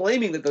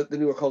claiming that the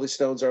Newark Holy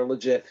Stones are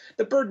legit.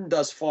 The burden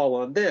does fall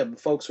on them,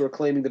 folks who are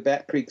claiming the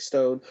Bat Creek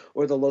Stone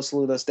or the Los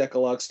Lunas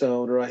Decalogue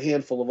Stone or a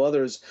handful of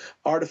others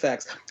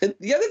artifacts. And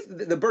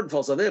the burden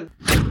falls on them.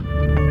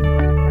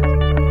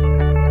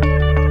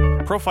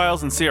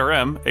 Profiles in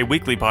CRM, a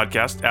weekly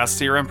podcast,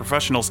 asks CRM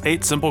professionals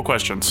 8 simple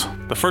questions.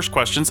 The first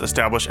questions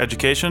establish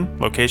education,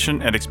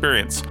 location, and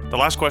experience. The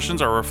last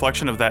questions are a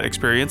reflection of that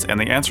experience, and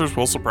the answers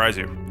will surprise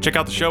you. Check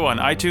out the show on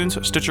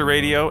iTunes, Stitcher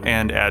Radio,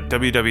 and at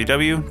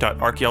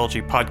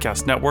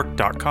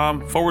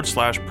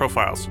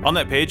www.archaeologypodcastnetwork.com/profiles. On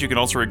that page, you can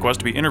also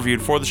request to be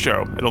interviewed for the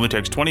show. It only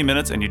takes 20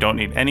 minutes, and you don't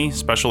need any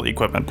special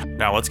equipment.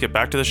 Now let's get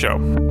back to the show.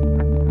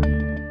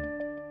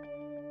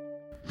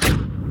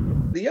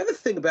 The other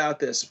thing about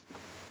this,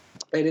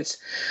 and it's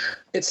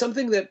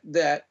something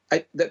that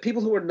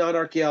people who are not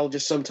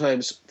archaeologists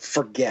sometimes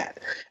forget,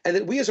 and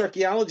that we as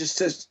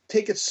archaeologists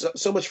take it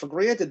so much for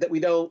granted that we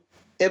don't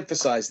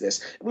emphasize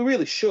this. We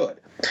really should.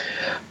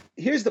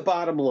 Here's the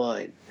bottom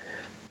line.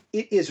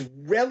 It is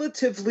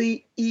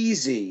relatively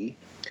easy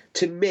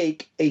to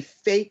make a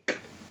fake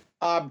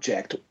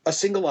object, a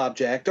single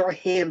object or a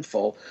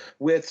handful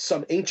with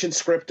some ancient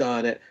script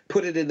on it,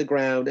 put it in the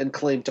ground and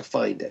claim to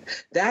find it.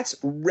 That's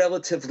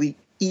relatively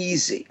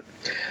easy.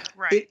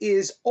 Right. It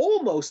is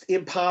almost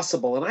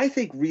impossible, and I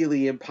think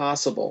really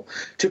impossible,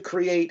 to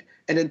create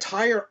an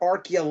entire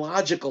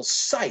archaeological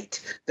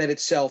site that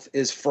itself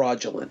is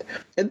fraudulent.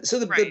 And so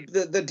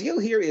the deal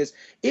here is,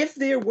 if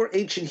there were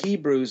ancient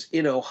Hebrews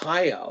in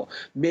Ohio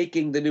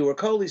making the Newark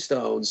Holy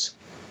Stones,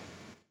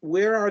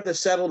 where are the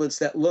settlements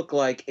that look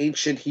like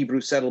ancient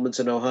Hebrew settlements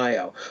in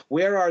Ohio?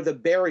 Where are the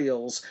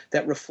burials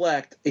that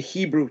reflect a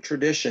Hebrew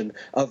tradition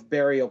of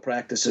burial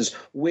practices?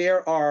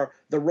 Where are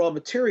the raw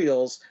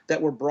materials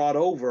that were brought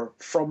over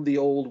from the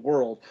old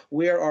world?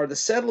 Where are the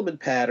settlement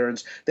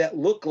patterns that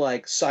look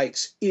like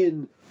sites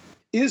in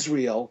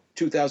Israel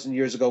 2,000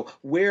 years ago?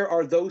 Where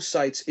are those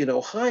sites in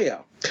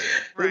Ohio?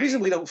 Right. The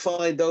reason we don't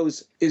find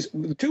those is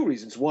 2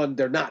 reasons. One,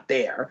 they're not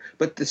there.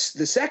 But the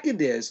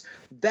second is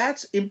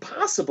that's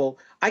impossible.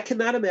 I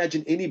cannot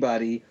imagine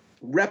anybody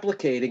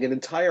replicating an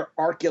entire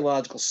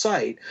archaeological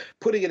site,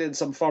 putting it in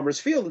some farmer's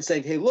field and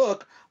saying, hey,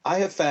 look, I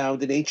have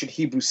found an ancient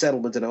Hebrew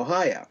settlement in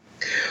Ohio.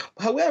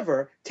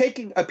 However,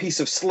 taking a piece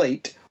of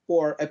slate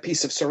or a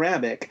piece of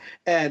ceramic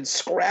and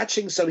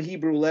scratching some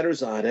Hebrew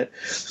letters on it,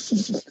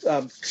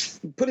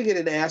 putting it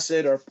in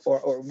acid or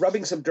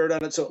rubbing some dirt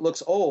on it so it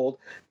looks old,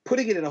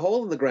 putting it in a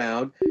hole in the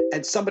ground,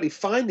 and somebody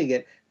finding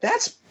it,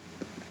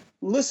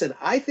 listen,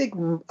 I think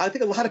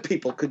a lot of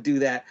people could do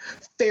that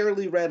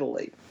fairly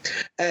readily.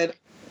 And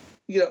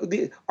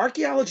the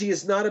archaeology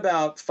is not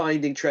about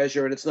finding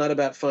treasure, and it's not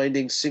about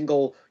finding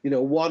single,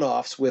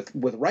 one-offs with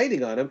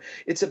writing on them.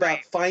 It's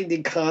about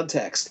finding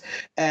context.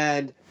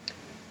 And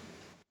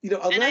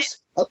unless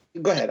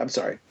go ahead, I'm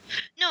sorry.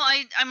 No,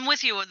 I'm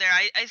with you there.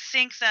 I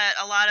think that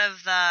a lot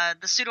of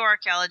the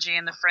pseudo-archaeology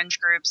and the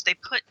fringe groups, they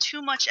put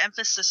too much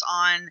emphasis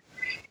on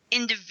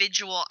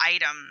individual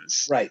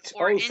items, right,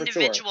 or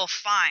individual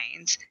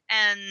finds,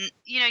 and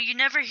you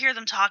never hear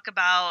them talk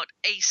about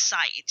a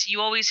site.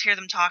 You always hear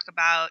them talk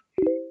about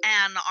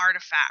an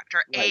artifact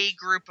or a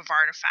group of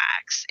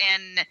artifacts,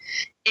 and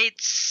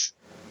it's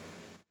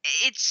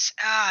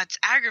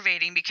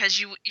aggravating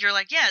because you're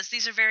like, yes,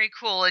 these are very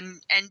cool,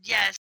 and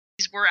yes,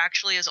 these were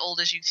actually as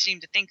old as you seem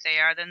to think they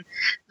are, then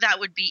that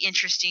would be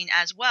interesting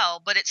as well.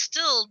 But it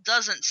still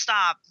doesn't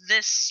stop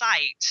this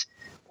site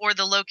or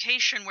the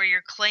location where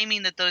you're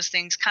claiming that those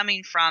things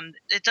coming from,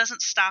 it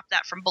doesn't stop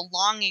that from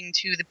belonging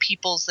to the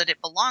peoples that it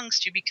belongs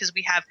to, because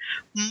we have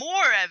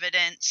more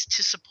evidence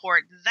to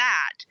support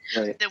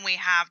that than we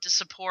have to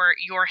support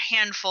your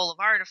handful of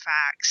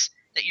artifacts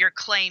that you're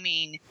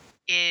claiming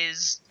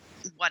is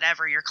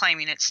whatever you're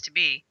claiming it's to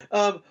be.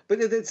 But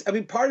it's, I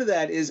mean, part of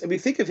that is, I mean,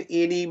 think of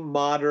any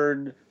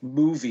modern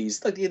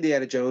movies, like the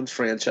Indiana Jones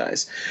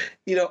franchise.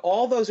 You know,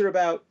 all those are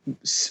about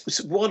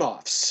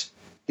one-offs.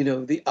 You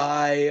know,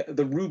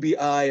 the ruby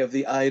eye of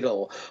the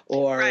idol,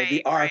 or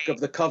the Ark of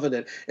the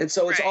Covenant. And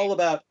so it's all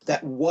about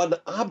that one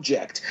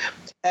object.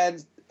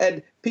 And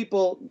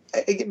people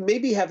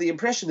maybe have the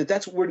impression that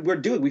that's what we're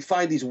doing. We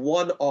find these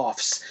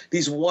one-offs,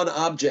 these one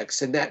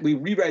objects, and that we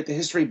rewrite the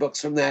history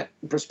books from that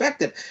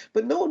perspective.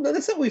 But no,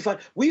 that's not what we find.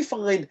 We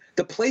find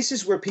the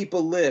places where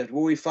people lived,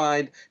 where we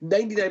find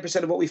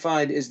 99% of what we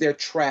find is their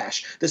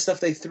trash, the stuff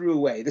they threw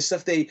away, the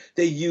stuff they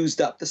used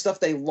up, the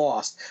stuff they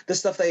lost, the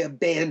stuff they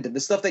abandoned,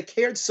 the stuff they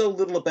cared so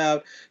little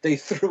about, they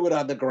threw it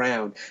on the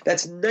ground.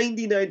 That's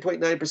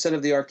 99.9%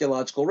 of the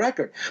archaeological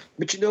record.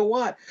 But you know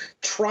what?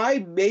 Try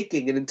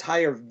making an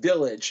entire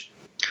village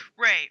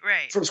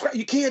from scratch.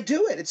 You can't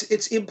do it.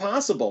 It's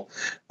impossible.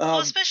 Well,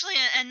 especially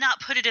and not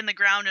put it in the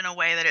ground in a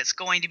way that it's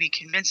going to be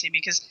convincing,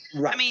 because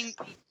I mean,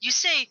 you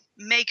say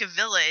make a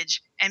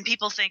village and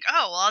people think,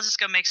 oh, well, I'll just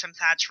go make some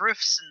thatch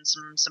roofs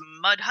and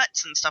some mud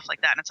huts and stuff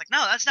like that. And it's like,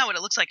 no, that's not what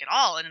it looks like at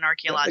all in an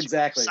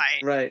archaeological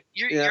site. Right.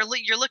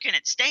 You're looking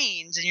at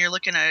stains, and you're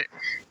looking at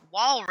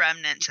wall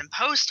remnants and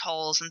post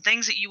holes and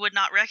things that you would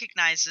not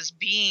recognize as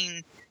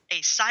being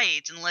a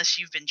site unless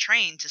you've been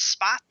trained to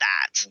spot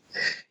that.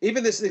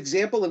 Even this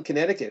example in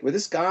Connecticut, where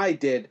this guy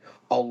did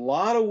a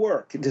lot of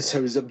work in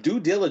terms of due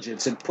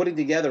diligence in putting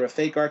together a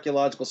fake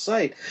archaeological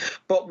site.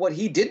 But what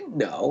he didn't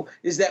know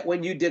is that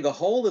when you dig a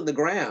hole in the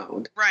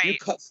ground,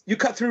 you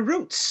cut through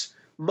roots.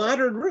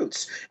 Modern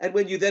roots. And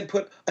when you then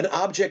put an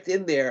object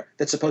in there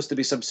that's supposed to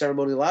be some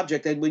ceremonial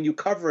object, and when you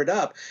cover it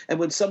up, and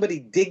when somebody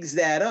digs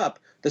that up,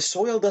 the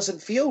soil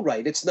doesn't feel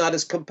right. It's not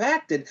as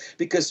compacted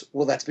because,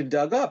 well, that's been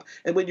dug up.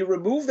 And when you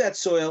remove that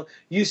soil,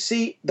 you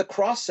see the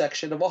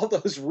cross-section of all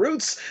those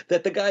roots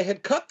that the guy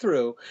had cut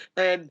through.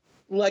 And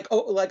like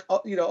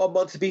a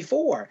month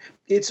before.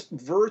 It's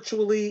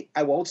virtually,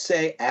 I won't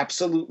say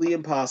absolutely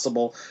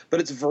impossible, but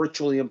it's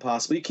virtually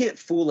impossible. You can't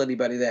fool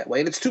anybody that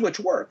way, and it's too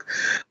much work.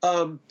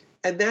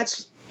 And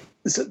that's,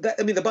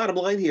 the bottom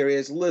line here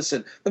is,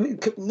 listen,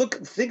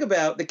 think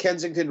about the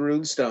Kensington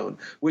runestone,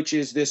 which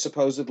is this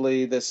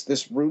supposedly this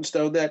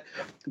runestone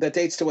that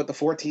dates to the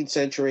 14th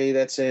century,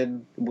 that's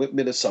in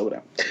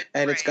Minnesota.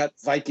 And it's got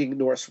Viking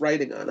Norse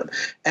writing on them.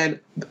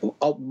 And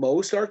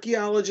most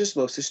archaeologists,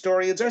 most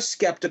historians are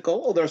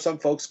skeptical, although there are some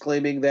folks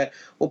claiming that,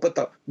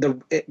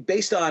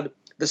 based on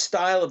the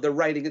style of the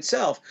writing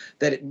itself,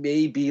 that it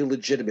may be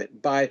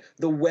legitimate, by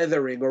the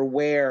weathering or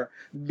wear,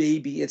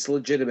 maybe it's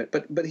legitimate.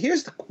 But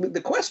here's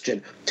the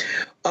question.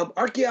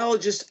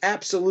 Archaeologists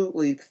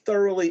absolutely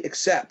thoroughly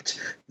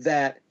accept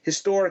that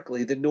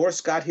historically the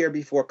Norse got here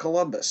before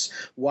Columbus.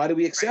 Why do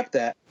we accept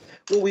that?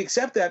 Well, we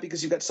accept that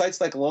because you've got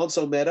sites like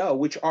Alonso Meadow,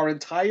 which are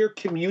entire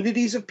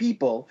communities of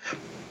people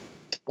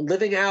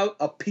living out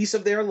a piece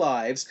of their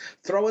lives,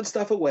 throwing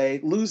stuff away,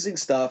 losing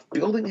stuff,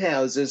 building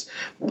houses,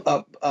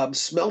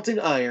 smelting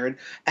iron,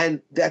 and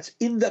that's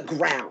in the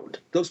ground.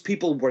 Those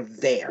people were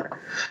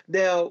there.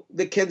 Now,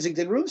 the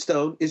Kensington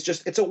runestone is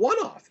it's a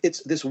one-off.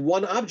 It's this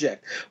one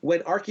object.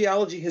 When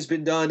archaeology has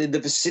been done in the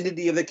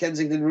vicinity of the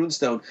Kensington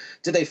runestone,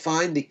 do they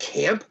find the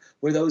camp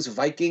where those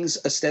Vikings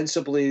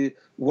ostensibly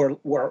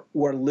were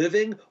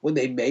living when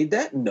they made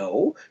that?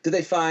 No. Did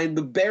they find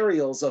the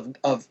burials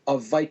of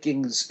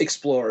Vikings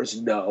explorers?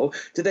 No.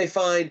 Did they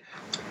find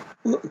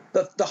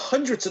the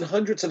hundreds and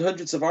hundreds and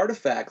hundreds of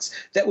artifacts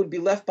that would be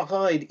left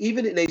behind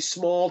even in a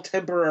small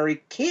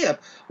temporary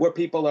camp where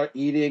people are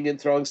eating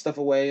and throwing stuff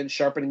away and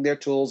sharpening their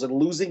tools and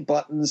losing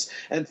buttons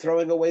and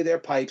throwing away their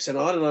pipes and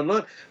on and on and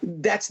on?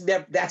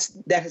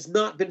 That has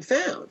not been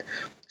found.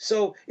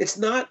 So it's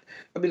not,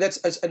 that's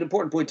an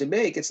important point to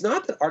make. It's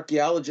not that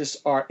archaeologists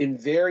are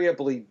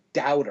invariably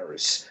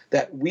doubters,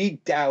 that we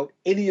doubt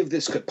any of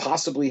this could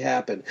possibly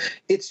happen.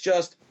 It's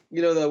just,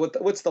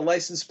 what's the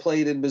license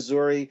plate in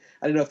Missouri?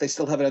 I don't know if they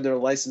still have it on their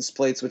license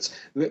plates.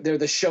 They're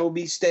the show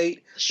me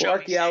state.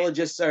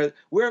 Archaeologists are,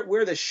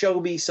 we're the show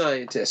me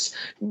scientists.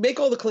 Make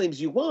all the claims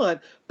you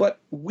want, but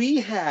we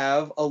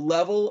have a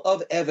level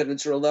of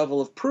evidence or a level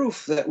of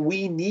proof that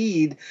we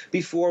need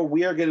before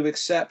we are going to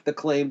accept the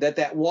claim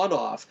that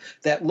one-off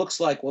that looks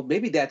like, well,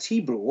 maybe that's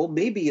Hebrew. Well,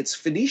 maybe it's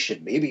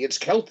Phoenician. Maybe it's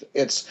Celtic.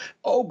 It's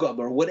Ogham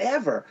or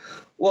whatever.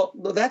 Well,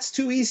 no, that's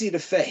too easy to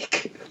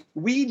fake.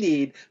 We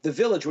need the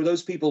village where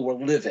those people were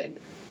living.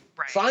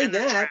 Right. Find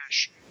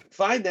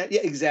that. Yeah,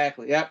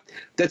 exactly. Yeah.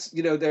 That's,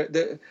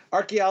 the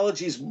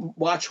archaeology's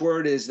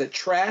watchword is that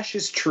trash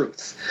is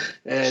truth.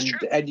 And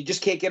you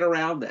just can't get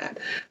around that.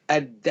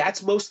 And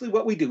that's mostly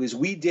what we do is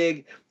we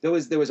dig. There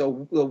was a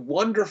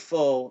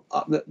wonderful,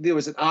 there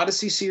was an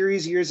Odyssey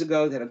series years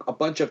ago that had a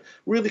bunch of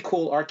really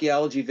cool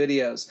archaeology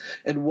videos.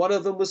 And one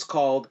of them was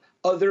called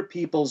Other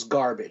People's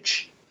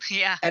Garbage.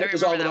 Yeah, And I it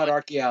was all remember that about one.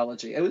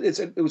 archaeology.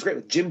 It was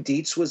great. Jim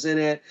Dietz was in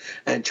it,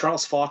 and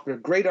Charles Faulkner,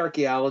 great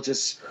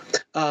archaeologists.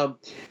 Um,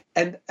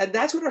 and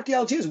that's what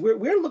archaeology is.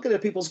 We're looking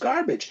at people's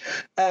garbage,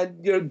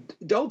 and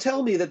don't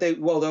tell me that they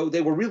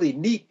were really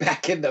neat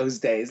back in those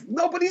days.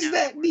 Nobody's No.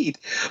 that neat.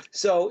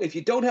 So if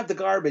you don't have the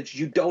garbage,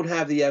 you don't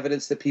have the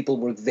evidence that people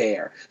were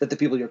there, that the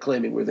people you're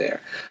claiming were there.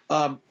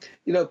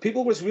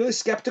 People was really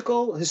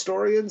skeptical.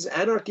 Historians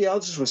and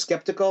archaeologists were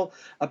skeptical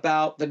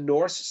about the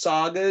Norse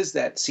sagas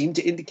that seemed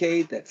to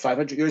indicate that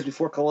 500 years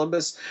before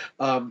Columbus,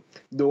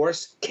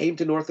 Norse came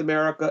to North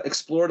America,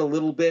 explored a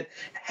little bit,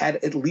 had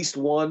at least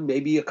one,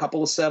 maybe a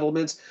couple of settlements.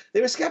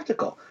 They were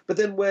skeptical. But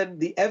then when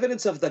the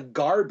evidence of the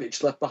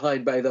garbage left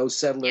behind by those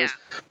settlers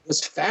was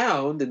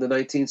found in the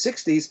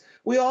 1960s,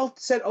 we all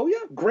said, oh,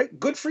 yeah, great,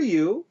 good for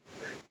you.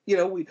 We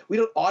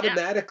don't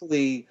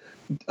automatically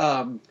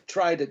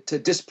try to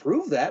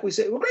disprove that. We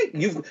say, well, great,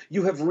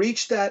 you have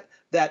reached that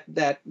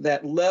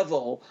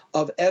level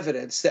of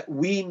evidence that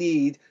we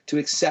need to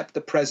accept the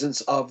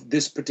presence of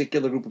this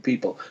particular group of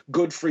people.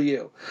 Good for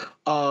you.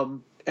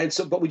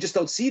 But we just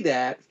don't see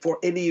that for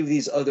any of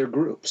these other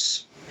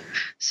groups.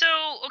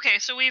 So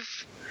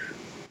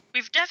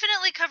we've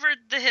definitely covered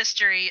the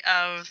history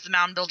of the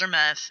Mound Builder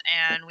myth,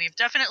 and we've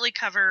definitely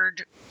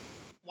covered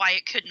why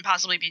it couldn't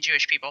possibly be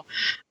Jewish people,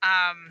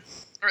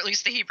 or at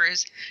least the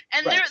Hebrews.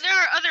 And Right. there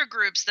are other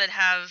groups that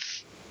have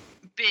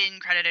been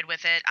credited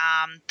with it.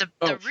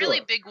 The really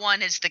sure. big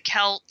one is the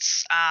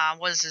Celts.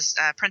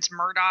 Prince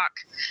Murdoch.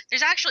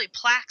 There's actually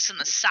plaques in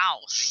the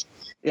South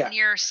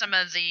near some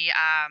of the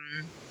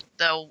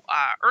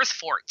earth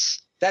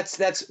forts. That's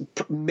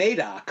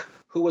Madoc,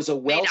 who was a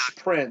Welsh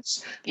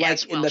prince,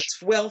 Yes, in the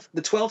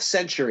 12th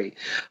century.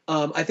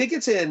 I think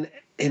it's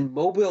in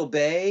Mobile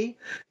Bay.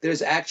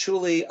 There's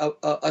actually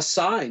a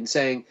sign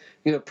saying,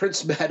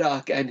 Prince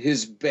Madoc and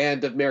his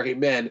band of merry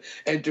men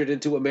entered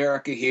into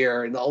America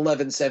here in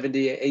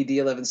 1170 AD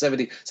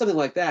 1170, something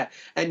like that.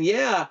 And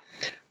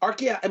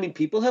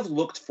people have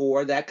looked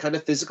for that kind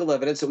of physical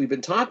evidence that we've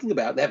been talking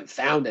about. They haven't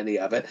found any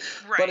of it.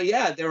 Right.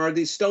 But there are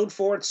these stone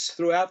forts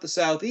throughout the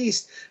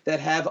Southeast that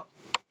have,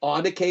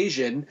 on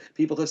occasion,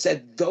 people have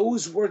said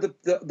those were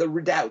the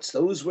redoubts.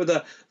 Those were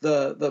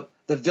the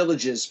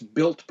villages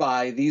built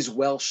by these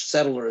Welsh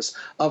settlers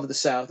of the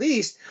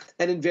Southeast.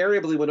 And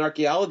invariably, when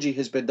archaeology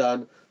has been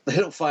done, they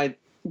don't find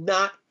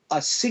not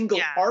a single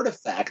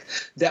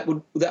artifact that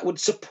would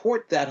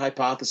support that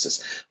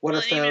hypothesis. Even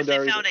if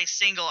they found a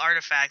single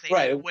artifact,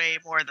 they need way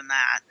more than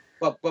that.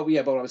 But what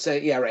I'm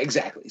saying,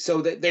 exactly.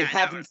 So they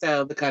haven't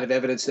found the kind of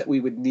evidence that we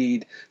would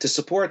need to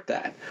support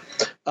that.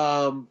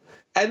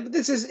 And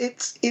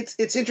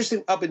it's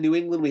interesting. Up in New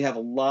England, we have a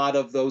lot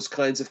of those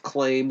kinds of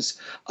claims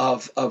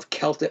of a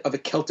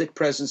Celtic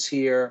presence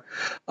here.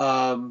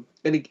 And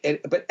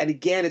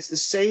again, it's the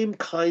same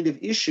kind of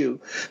issue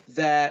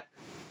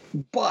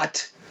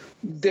but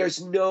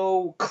there's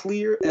no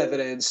clear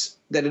evidence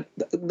the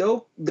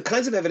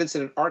kinds of evidence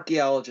that an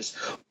archaeologist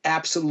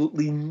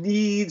absolutely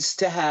needs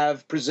to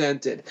have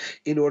presented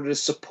in order to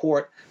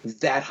support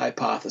that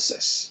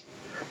hypothesis.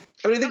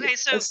 Go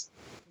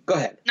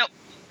ahead. No.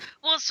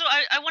 Well, so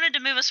I wanted to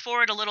move us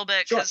forward a little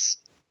bit because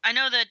I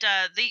know that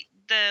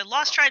the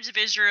Lost Tribes of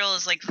Israel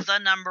is like the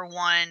number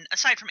one,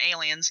 aside from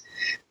aliens,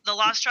 the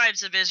Lost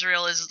Tribes of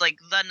Israel is like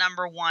the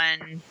number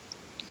one.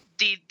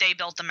 They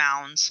built the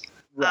mounds.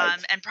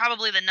 Right. And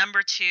probably the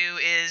number two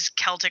is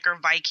Celtic or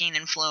Viking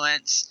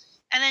influence.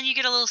 And then you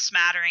get a little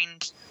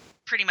smattering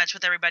pretty much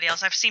with everybody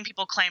else. I've seen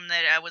people claim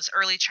that it was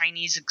early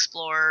Chinese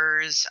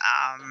explorers.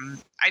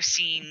 I've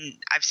seen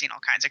all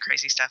kinds of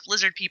crazy stuff.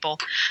 Lizard people.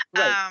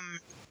 Right.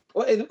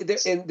 Well,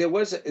 and there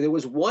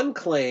was one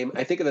claim,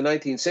 I think, in the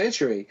 19th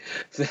century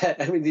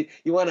that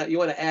you want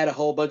to add a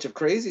whole bunch of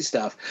crazy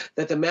stuff,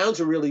 that the mounds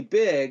were really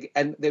big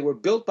and they were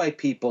built by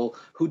people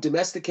who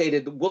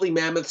domesticated woolly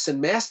mammoths and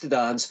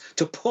mastodons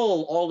to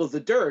pull all of the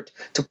dirt,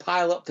 to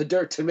pile up the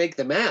dirt to make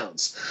the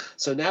mounds.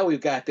 So now we've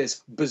got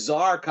this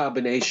bizarre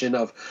combination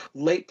of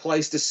late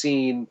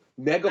Pleistocene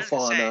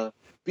megafauna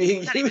being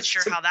used. I'm not even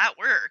sure how that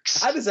works.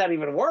 How does that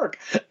even work?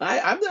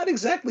 I'm not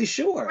exactly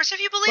sure. Of course,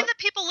 if you believe that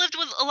people lived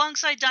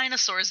alongside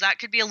dinosaurs, that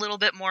could be a little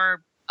bit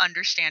more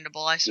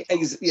understandable, I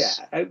suppose. Yeah,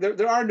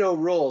 there are no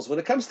rules. When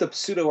it comes to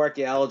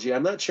pseudo-archaeology,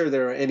 I'm not sure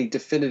there are any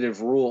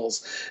definitive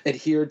rules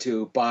adhered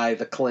to by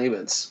the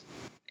claimants.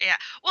 Yeah.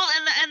 Well,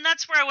 and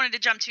that's where I wanted to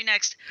jump to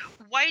next.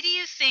 Why do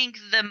you think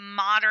the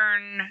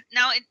modern...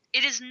 Now,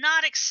 it is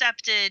not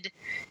accepted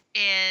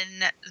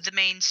in the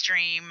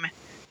mainstream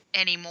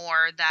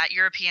anymore that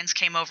Europeans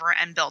came over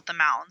and built the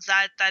mounds.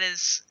 That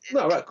is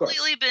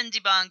completely been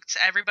debunked.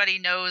 Everybody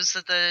knows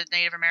that the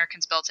Native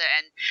Americans built it,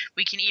 and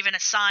we can even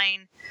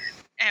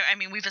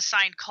we've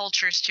assigned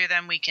cultures to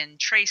them. We can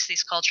trace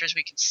these cultures.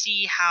 We can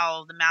see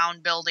how the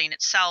mound building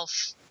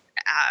itself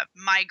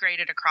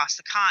migrated across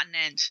the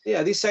continent.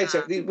 Yeah, these sites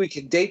we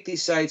can date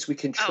these sites. We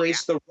can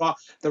trace the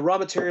raw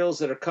materials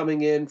that are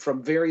coming in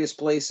from various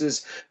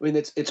places. I mean,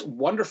 it's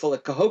wonderful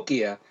at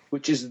Cahokia,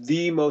 which is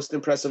the most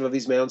impressive of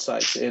these mound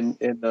sites in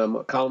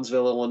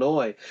Collinsville,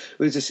 Illinois.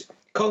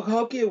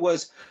 Cahokia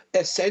was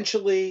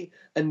essentially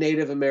a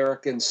Native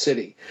American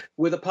city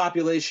with a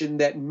population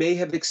that may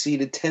have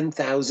exceeded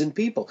 10,000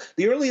 people.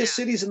 The earliest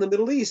cities in the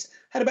Middle East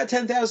had about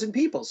 10,000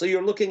 people. So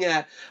you're looking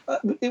at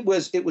it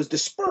was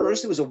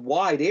dispersed. It was a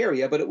wide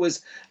area, but it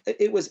was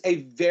a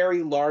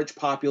very large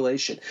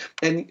population.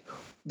 And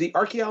the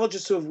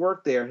archaeologists who have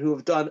worked there, who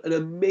have done an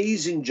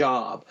amazing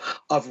job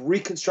of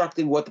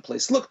reconstructing what the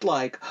place looked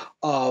like,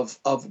 of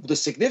the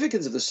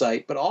significance of the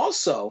site, but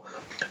also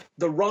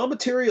the raw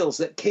materials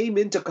that came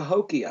into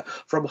Cahokia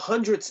from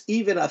hundreds,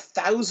 even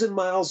 1,000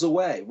 miles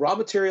away. Raw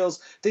materials,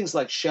 things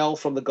like shell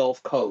from the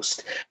Gulf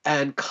Coast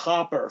and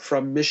copper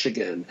from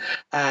Michigan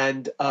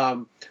and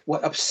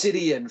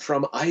obsidian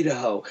from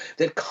Idaho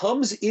that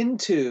comes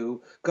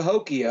into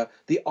Cahokia.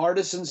 The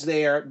artisans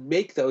there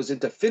make those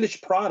into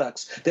finished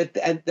products that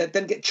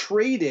then get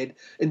traded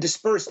and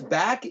dispersed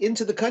back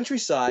into the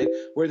countryside,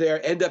 where they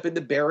end up in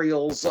the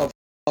burials of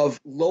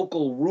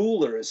local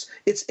rulers.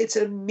 It's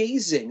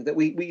amazing that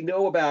we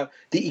know about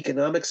the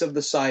economics of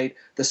the site,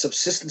 the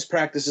subsistence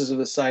practices of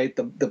the site,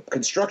 the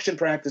construction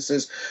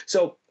practices.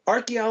 So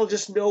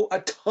archaeologists know a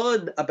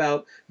ton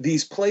about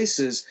these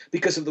places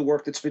because of the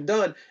work that's been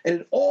done. And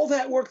in all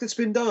that work that's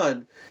been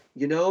done,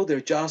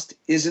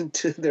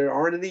 there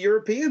aren't any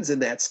Europeans in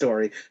that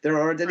story. There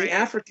aren't any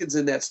Africans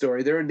in that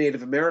story. There are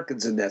Native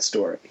Americans in that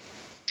story.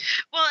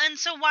 Well, and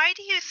so why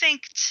do you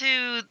think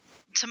to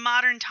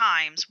modern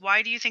times,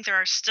 why do you think there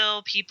are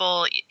still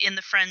people in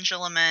the fringe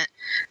element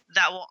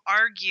that will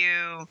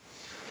argue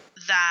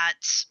that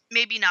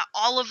maybe not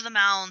all of the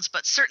mounds,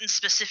 but certain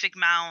specific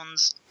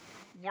mounds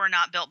were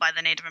not built by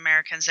the Native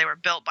Americans? They were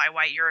built by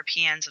white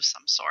Europeans of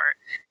some sort.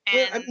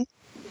 And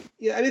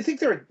I think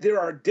there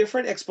are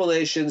different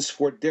explanations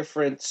for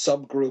different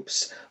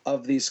subgroups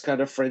of these kind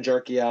of fringe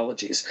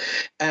archaeologies.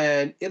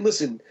 And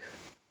listen,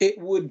 it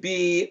would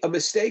be a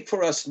mistake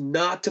for us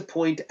not to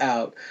point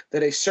out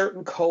that a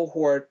certain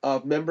cohort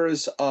of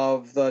members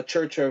of the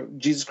Church of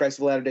Jesus Christ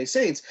of Latter-day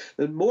Saints,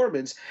 the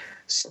Mormons,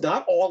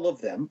 not all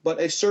of them,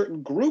 but a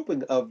certain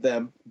grouping of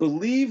them,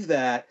 believe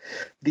that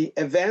the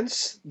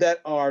events that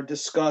are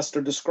discussed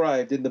or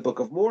described in the Book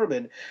of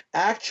Mormon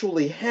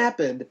actually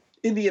happened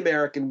in the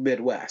American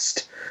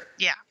Midwest.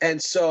 Yeah.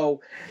 And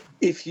so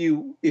if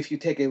you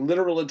take a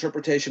literal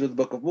interpretation of the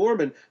Book of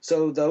Mormon,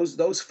 so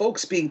those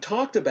folks being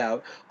talked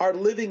about are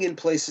living in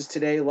places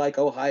today like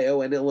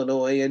Ohio and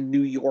Illinois and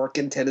New York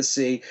and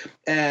Tennessee,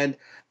 and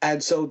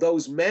so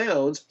those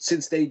mounds,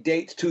 since they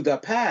date to the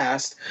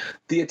past,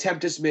 the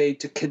attempt is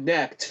made to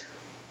connect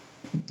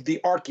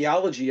the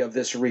archaeology of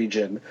this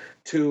region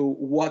to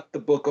what the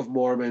Book of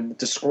Mormon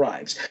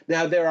describes.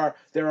 Now there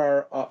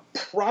are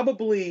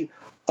probably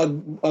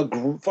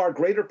a far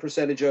greater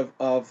percentage of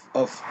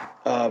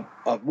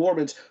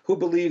Mormons who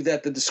believe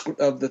that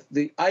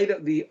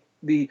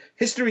the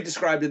history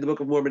described in the Book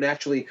of Mormon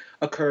actually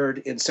occurred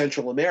in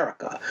Central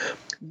America.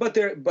 But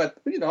if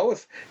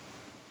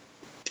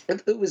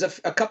it was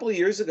a couple of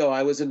years ago,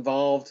 I was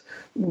involved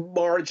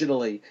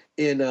marginally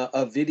in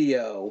a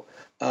video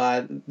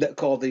that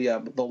called the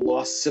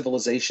Lost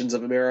Civilizations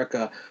of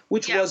America,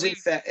 which was in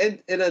fact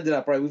and ended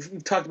up right.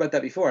 We've talked about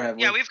that before, haven't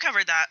we? Yeah, we've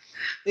covered that.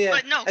 Yeah,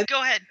 but no,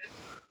 go ahead.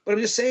 But I'm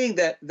just saying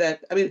that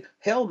I mean,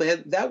 hell,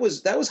 man, that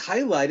was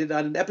highlighted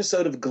on an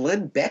episode of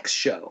Glenn Beck's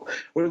show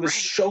where it was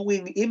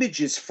showing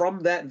images from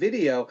that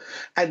video,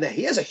 and that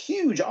he has a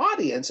huge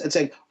audience and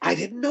saying, "I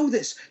didn't know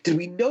this. Did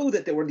we know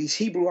that there were these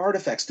Hebrew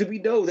artifacts? Did we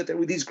know that there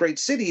were these great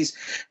cities?"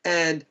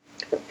 And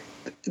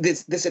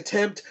this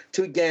attempt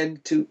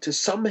to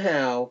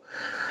somehow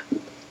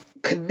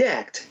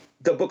connect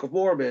the Book of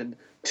Mormon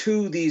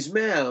to these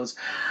mounds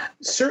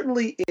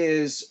certainly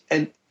is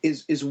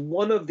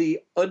one of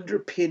the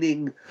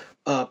underpinning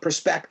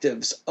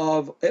perspectives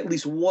of at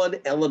least one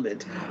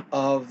element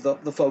of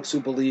the folks who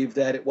believe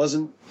that it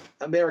wasn't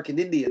American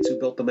Indians who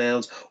built the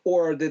mounds,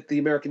 or that the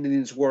American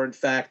Indians were in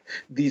fact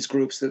these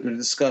groups that were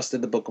discussed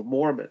in the Book of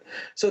Mormon.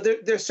 So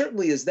there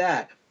certainly is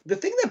that. The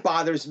thing that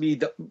bothers me,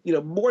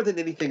 more than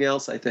anything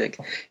else, I think,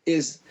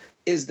 is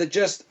the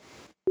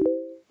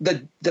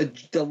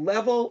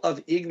level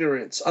of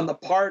ignorance on the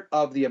part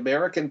of the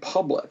American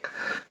public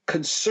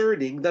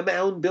concerning the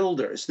mound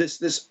builders.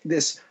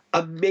 This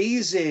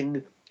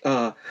amazing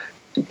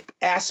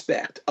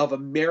aspect of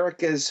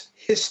America's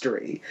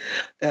history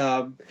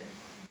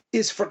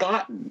is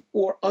forgotten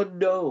or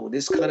unknown,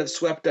 is kind of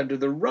swept under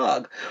the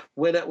rug.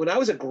 When I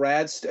was a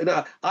grad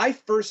student, I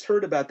first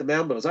heard about the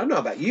mound builders. I don't know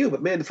about you,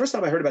 but man, the first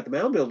time I heard about the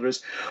mound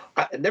builders,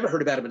 I never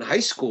heard about them in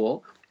high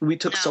school. When we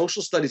took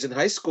social studies in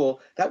high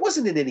school, that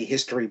wasn't in any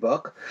history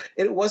book.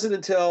 And it wasn't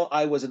until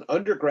I was an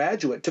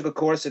undergraduate, took a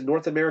course in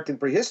North American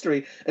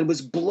prehistory, and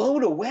was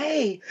blown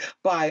away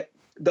by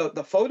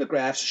the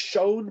photographs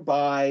shown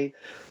by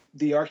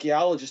the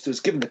archaeologist who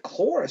was given the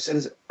course,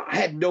 and I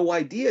had no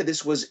idea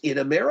this was in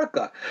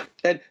America.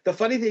 And the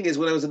funny thing is,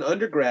 when I was an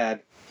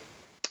undergrad,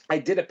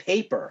 I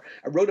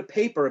wrote a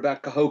paper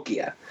about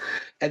Cahokia.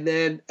 And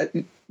then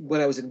when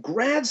I was in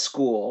grad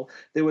school,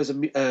 there was a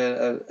meeting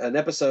of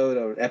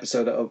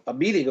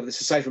the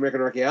Society for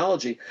American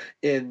Archaeology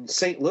in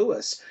St.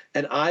 Louis.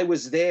 And I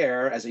was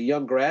there as a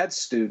young grad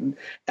student.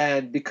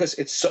 And because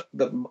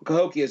the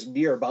Cahokia is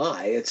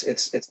nearby,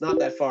 it's not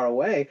that far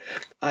away,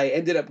 I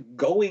ended up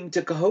going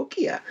to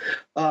Cahokia.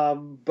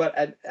 But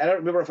I don't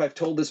remember if I've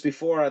told this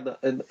before in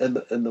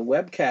the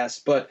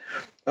webcast, but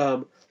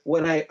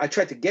when I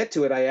tried to get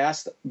to it, I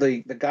asked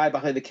the guy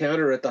behind the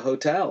counter at the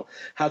hotel,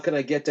 how can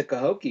I get to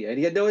Cahokia? And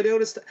he had no idea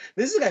what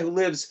this is a guy who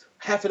lives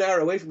half an hour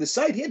away from the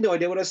site. He had no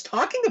idea what I was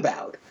talking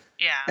about.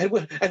 Yeah. And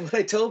when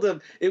I told him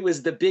it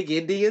was the big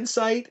Indian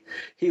site,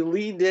 he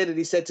leaned in and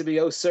he said to me,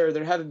 "Oh, sir,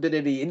 there haven't been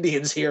any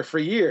Indians here for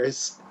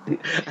years."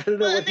 I don't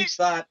know what he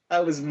thought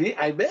I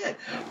meant.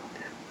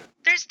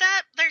 There's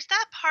that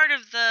part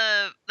of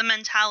the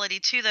mentality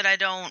too that I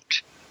don't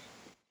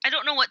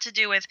know what to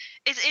do with.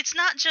 It's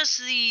not just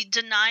the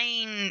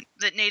denying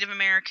that Native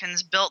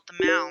Americans built the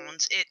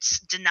mounds. It's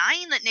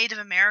denying that Native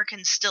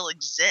Americans still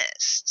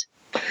exist.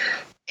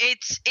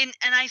 And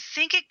I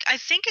think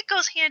it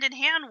goes hand in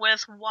hand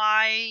with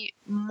why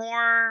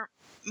more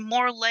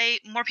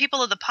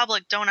people of the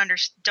public don't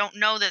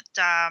know that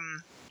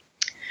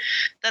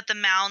that the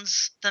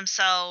mounds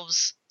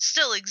themselves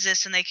still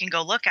exist and they can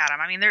go look at them.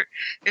 I mean,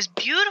 there's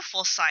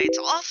beautiful sites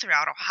all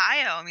throughout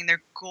Ohio. I mean,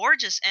 they're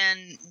gorgeous,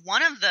 and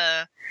one of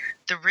the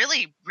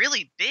really,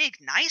 really big,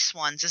 nice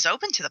ones is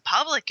open to the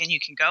public, and you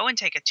can go and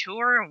take a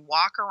tour and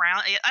walk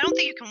around. I don't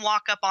think you can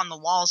walk up on the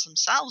walls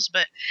themselves,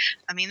 but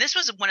I mean, this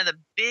was one of the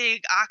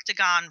big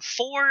octagon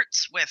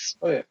forts with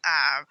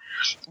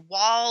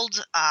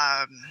walled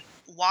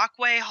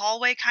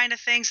hallway kind of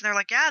things, and they're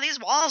like, yeah, these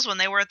walls when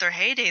they were at their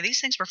heyday,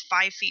 these things were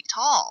 5 feet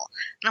tall,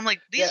 and I'm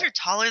like, these are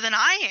taller than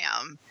I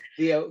am.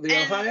 The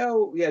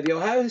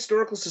Ohio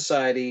Historical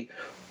Society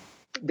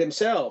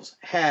themselves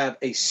have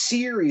a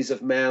series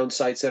of mound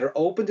sites that are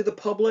open to the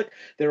public.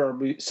 There are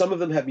some of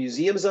them have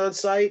museums on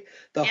site.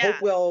 The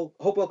Hopewell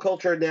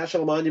Culture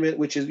National Monument,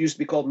 which used to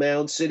be called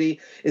Mound City,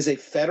 is a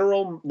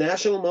federal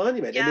national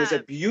monument, and there's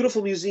a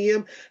beautiful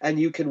museum, and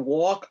you can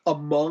walk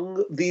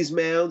among these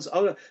mounds.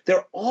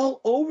 They're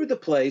all over the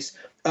place.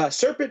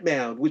 Serpent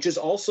Mound, which is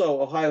also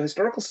Ohio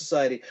Historical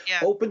Society,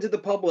 open to the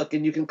public,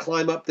 and you can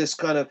climb up this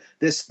kind of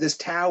this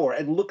tower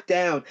and look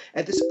down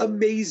at this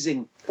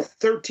amazing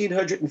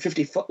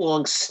 1,350-foot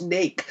long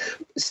snake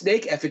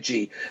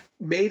effigy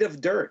made of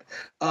dirt.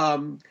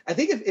 I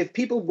think if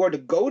people were to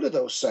go to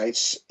those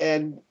sites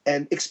and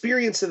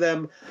experience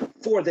them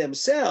for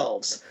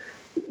themselves,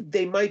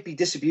 they might be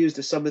disabused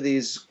of some of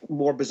these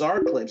more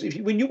bizarre claims.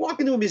 When you walk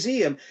into a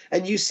museum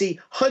and you see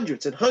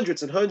hundreds and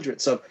hundreds and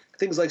hundreds of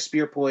things like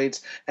spear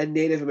points and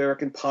Native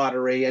American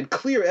pottery and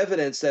clear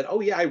evidence that,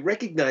 oh yeah, I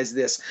recognize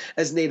this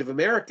as Native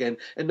American,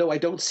 and no, I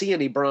don't see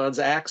any bronze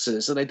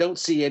axes, and I don't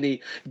see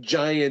any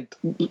giant,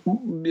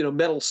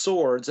 metal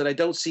swords, and I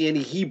don't see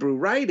any Hebrew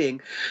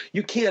writing,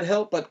 you can't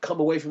help but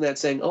come away from that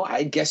saying, oh,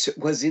 I guess it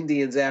was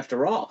Indians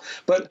after all.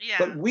 But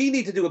we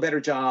need to do a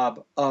better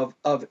job of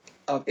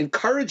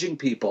encouraging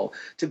people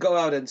to go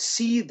out and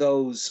see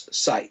those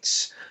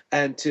sites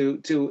and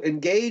to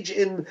engage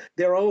in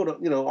their own,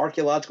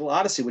 archaeological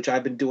odyssey, which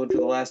I've been doing for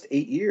the last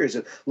 8 years,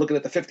 and looking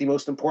at the 50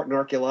 most important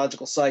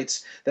archaeological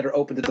sites that are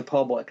open to the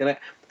public. And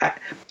I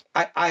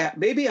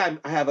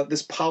have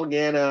this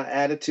Pollyanna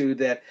attitude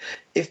that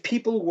if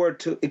people were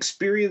to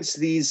experience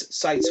these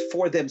sites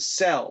for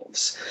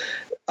themselves,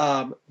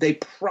 they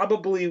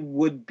probably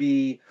would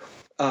be.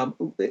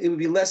 It would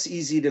be less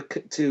easy to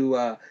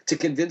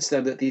convince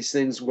them that these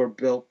things were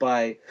built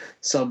by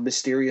some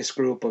mysterious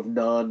group of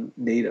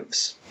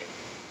non-natives.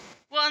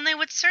 Well, and they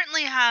would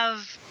certainly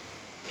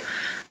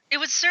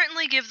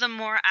give them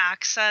more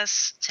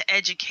access to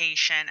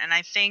education, and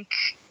I think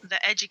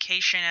the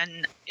education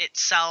in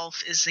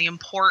itself is the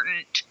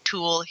important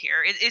tool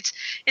here. It's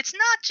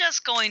not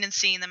just going and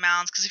seeing the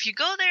mounds, because if you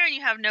go there and you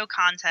have no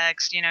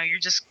context,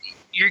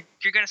 you're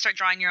going to start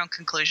drawing your own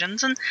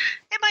conclusions, and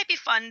it might be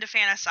fun to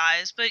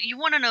fantasize, but you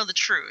want to know the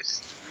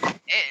truth,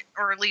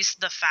 or at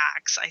least the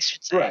facts, I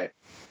should say. Right.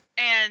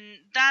 And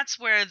that's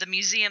where the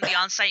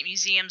on-site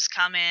museums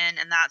come in,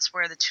 and that's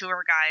where the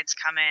tour guides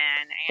come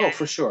in. And,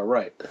 for sure,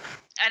 right.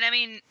 And I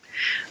mean,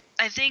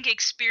 I think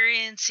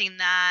experiencing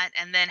that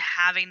and then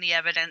having the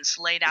evidence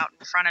laid out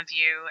in front of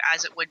you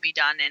as it would be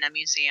done in a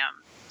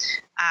museum.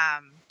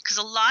 Because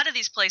a lot of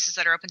these places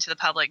that are open to the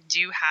public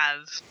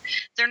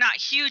they're not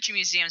huge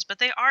museums, but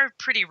they are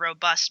pretty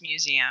robust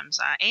museums.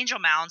 Angel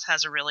Mounds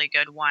has a really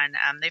good one.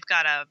 They've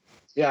got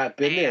Yeah, I've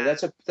been there.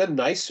 It's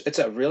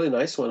a really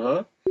nice one,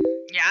 huh?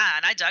 Yeah,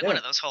 and I dug one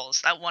of those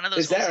holes. One of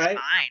those holes is right?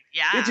 mine.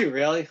 Yeah. Did you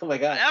really? Oh my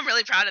God. I'm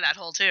really proud of that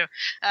hole too.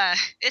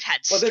 It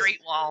had straight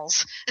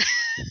walls.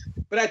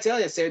 But I tell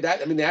you, Sarah,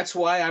 that's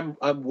why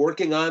I'm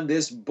working on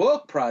this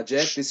book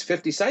project, this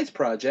 50 Sites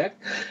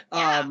project.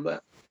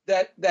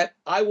 That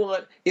I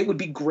want. It would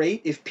be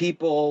great if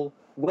people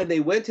when they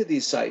went to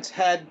these sites,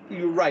 had,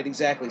 you're right,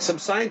 exactly, some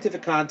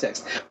scientific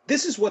context.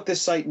 This is what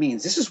this site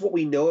means. This is what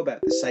we know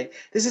about this site.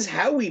 This is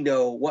how we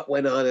know what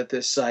went on at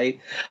this site,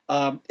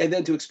 and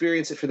then to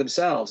experience it for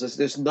themselves.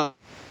 There's nothing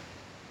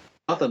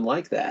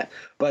like that.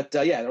 But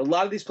yeah, there are a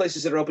lot of these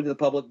places that are open to the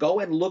public. Go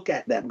and look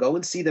at them. Go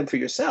and see them for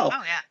yourself.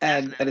 Oh, yeah,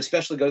 and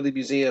especially go to the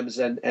museums.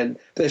 And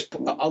there's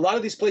a lot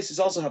of these places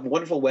also have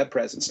wonderful web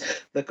presence.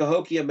 The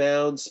Cahokia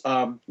Mounds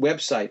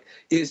website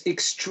is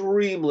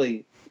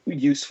extremely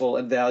useful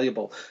and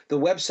valuable. The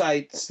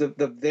websites,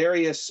 the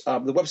various,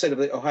 the website of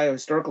the Ohio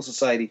Historical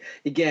Society,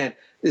 again,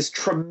 is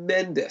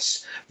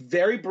tremendous.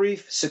 Very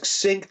brief,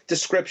 succinct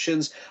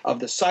descriptions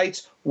of the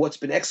sites, what's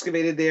been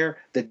excavated there,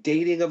 the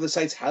dating of the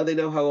sites, how they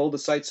know how old the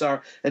sites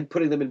are, and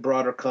putting them in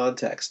broader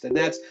context. And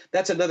that's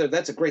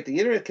a great thing.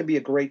 The internet can be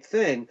a great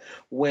thing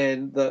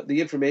when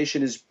the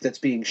information that's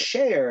being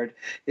shared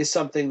is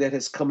something that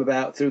has come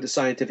about through the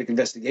scientific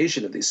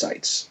investigation of these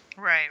sites.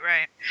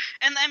 Right.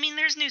 And I mean,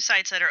 there's new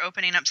sites that are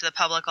opening up to the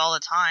public all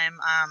the time.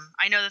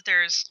 I know that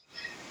there's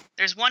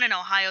one in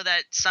Ohio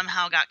that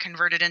somehow got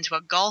converted into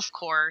a golf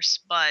course,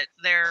 but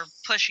they're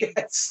pushing.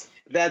 Yes,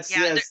 that's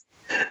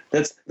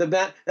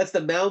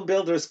the Mound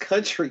Builders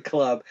Country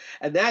Club,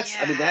 and that's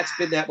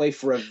been that way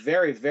for a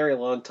very, very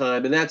long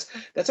time, and that's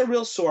a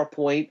real sore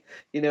point.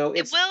 You know,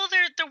 they're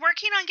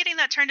working on getting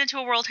that turned into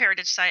a World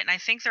Heritage Site, and I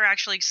think they're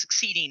actually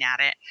succeeding at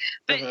it.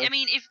 But I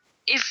mean,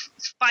 if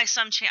by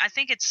some chance, I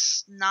think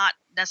it's not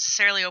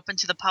necessarily open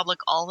to the public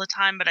all the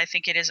time, but I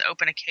think it is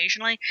open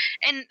occasionally,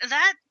 and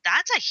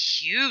that's a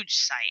huge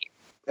site.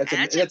 That's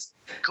a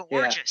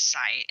gorgeous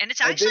site, and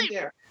it's actually.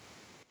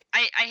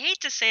 I hate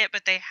to say it,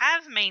 but they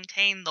have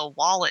maintained the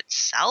wall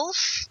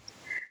itself.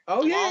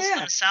 Oh, the walls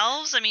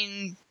themselves. I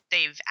mean,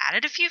 they've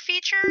added a few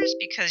features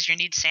because you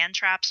need sand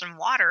traps and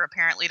water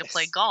apparently to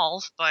play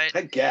golf. But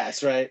I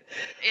guess, right?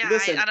 Yeah,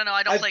 listen, I don't know.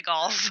 I don't play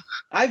golf.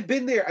 I've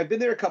been there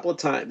a couple of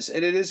times,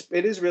 and it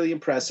is really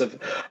impressive.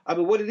 I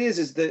mean, what it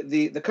is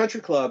the country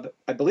club.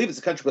 I believe it's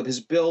the country club has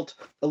built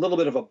a little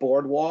bit of a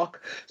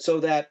boardwalk so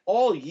that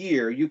all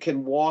year you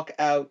can walk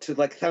out to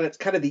like kind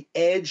of the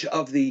edge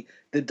of the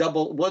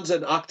double. One's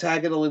an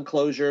octagonal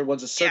enclosure,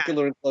 one's a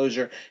circular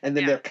enclosure, and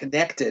then they're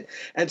connected.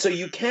 And so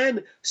you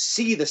can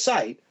see the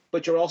site,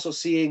 but you're also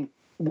seeing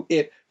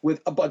it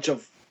with a bunch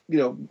of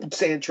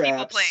sand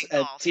traps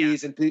and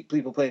tees and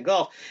people playing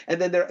golf.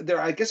 And then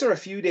there I guess there are a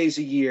few days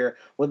a year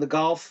when the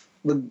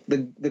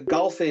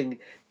golfing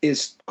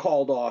is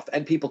called off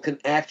and people can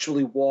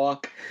actually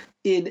walk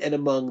in and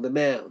among the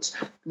mounds.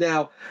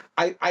 Now,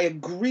 I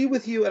agree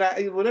with you,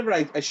 and whenever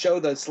I show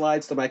the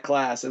slides to my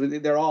class, I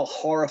mean, they're all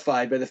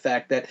horrified by the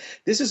fact that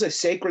this is a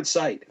sacred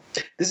site.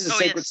 This is a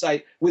sacred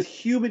site with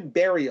human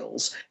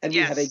burials, and we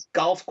have a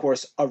golf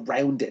course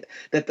around it.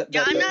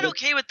 I'm not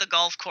okay with the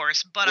golf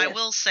course, but I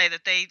will say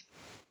that they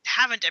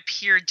haven't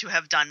appeared to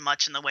have done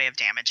much in the way of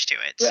damage to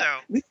it.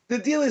 So the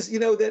deal is,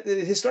 that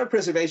in historic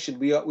preservation,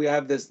 we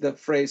have the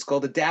phrase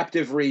called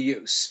adaptive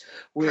reuse,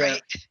 where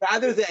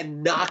rather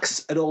than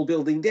knocks an old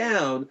building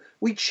down,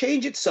 we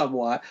change it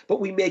somewhat,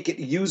 but we make it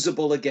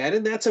usable again,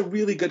 and that's a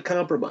really good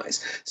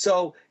compromise.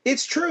 So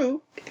it's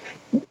true.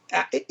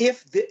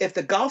 If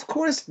the golf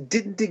course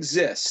didn't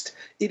exist,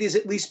 it is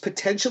at least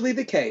potentially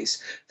the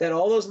case that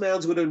all those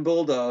mounds would have been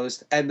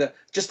bulldozed, and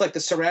just like the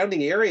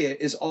surrounding area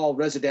is all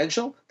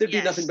residential, there'd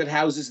be nothing but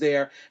houses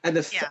there, and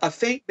a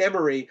faint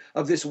memory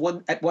of this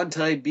at one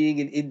time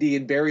being an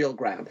Indian burial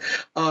ground.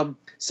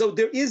 So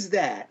there is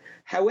that.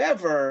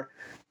 However,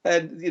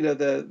 and you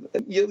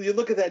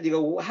look at that and you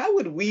go, well, how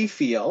would we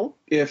feel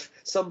if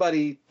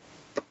somebody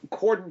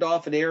cordoned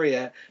off an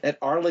area at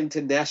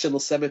Arlington National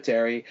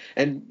Cemetery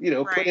and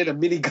put in a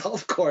mini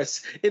golf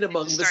course in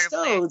among the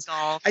stones?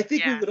 I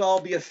think we would all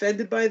be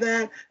offended by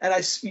that, and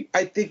I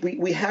think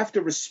we have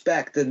to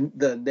respect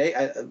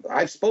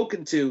I've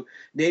spoken to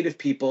Native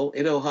people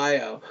in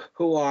Ohio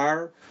who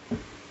are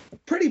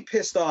pretty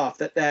pissed off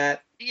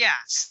that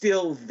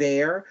still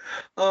there.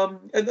 And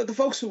the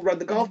folks who run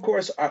the golf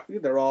course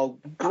they're all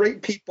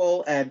great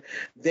people, and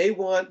they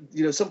want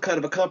some kind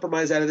of a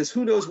compromise out of this.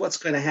 Who knows what's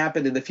going to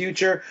happen in the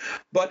future?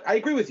 But I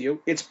agree with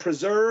you. It's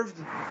preserved.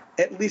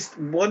 At least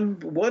one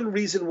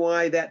reason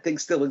why that thing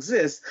still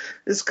exists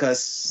is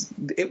because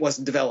it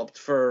wasn't developed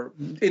for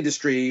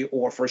industry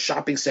or for a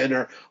shopping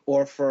center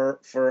or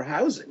for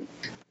housing.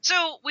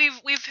 So we've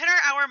hit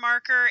our hour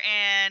marker,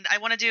 and I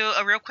want to do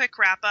a real quick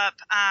wrap up.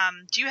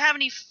 Do you have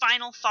any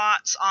final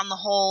thoughts on the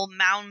whole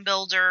mound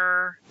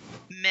builder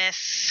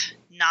myth,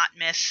 not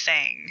myth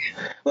thing?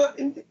 Well,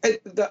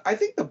 I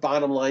think the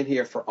bottom line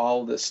here for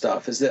all of this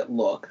stuff is that,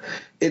 look,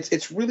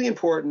 it's really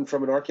important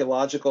from an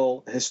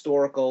archaeological,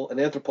 historical, an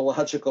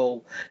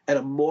anthropological, and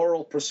a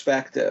moral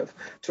perspective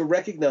to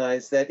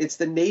recognize that it's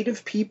the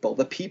native people,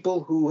 the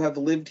people who have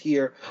lived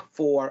here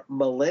for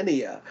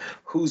millennia,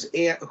 who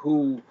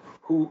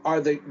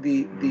are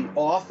the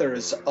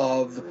authors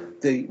of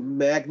the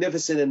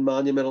magnificent and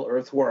monumental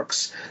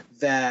earthworks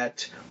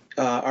that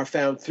are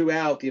found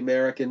throughout the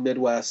American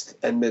Midwest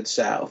and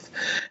Mid-South,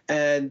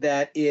 and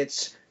that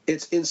it's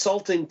it's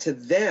insulting to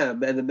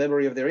them and the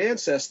memory of their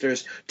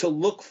ancestors to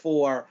look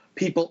for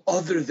people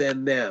other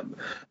than them,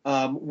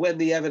 when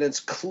the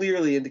evidence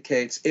clearly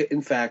indicates it,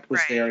 in fact,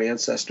 was their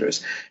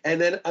ancestors. And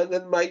then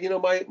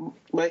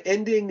my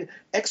ending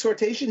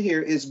exhortation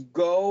here is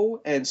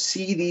go and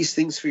see these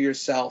things for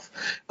yourself.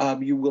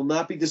 You will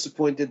not be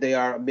disappointed. They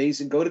are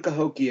amazing. Go to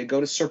Cahokia,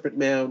 go to Serpent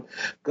Mound,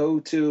 go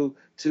to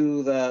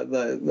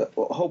the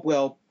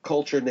Hopewell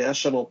Culture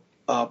National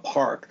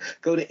Park,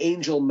 go to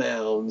Angel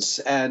Mounds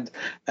and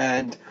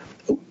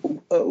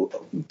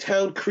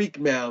Town Creek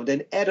Mound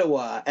and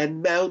Etowah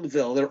and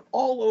Moundville. They're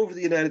all over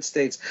the United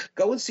States.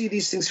 Go and see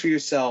these things for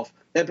yourself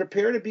and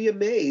prepare to be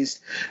amazed.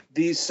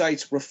 These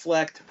sites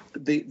reflect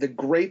the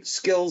great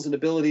skills and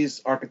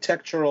abilities,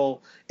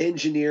 architectural,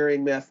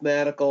 engineering,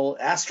 mathematical,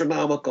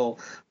 astronomical,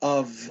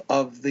 of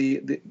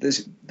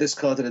this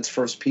continent's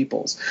first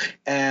peoples.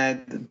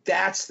 And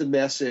that's the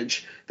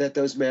message that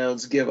those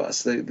mounds give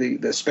us,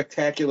 the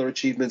spectacular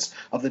achievements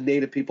of the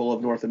native people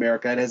of North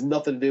America. And it has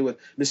nothing to do with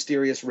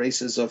mysterious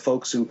races of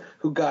folks who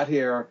got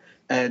here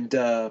and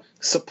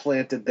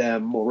supplanted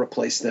them or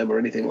replaced them or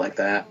anything like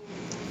that.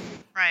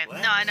 Right. No,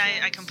 and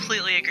I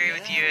completely agree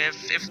with you.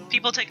 If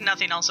people take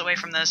nothing else away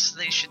from this,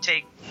 they should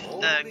take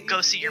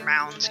go see your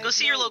mounds. Go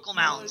see your local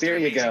mounds. There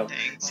you go.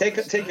 Take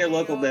your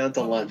local mound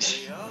to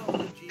lunch.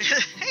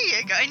 There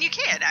you go. And you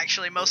can,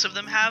 actually. Most of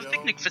them have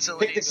picnic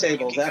facilities. Picnic tables, so you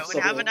can absolutely. go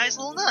and have a nice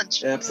little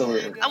lunch.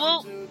 Absolutely.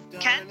 Well,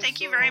 Ken,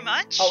 thank you very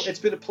much. Oh, it's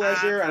been a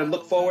pleasure, and I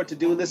look forward to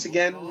doing this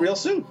again real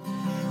soon.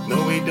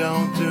 No, we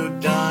don't do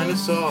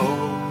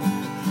dinosaurs.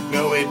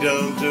 No, we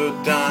don't do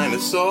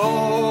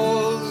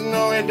dinosaurs.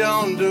 No, we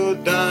don't do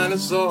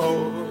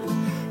dinosaurs.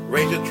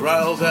 Ranger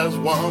trials as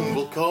one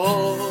will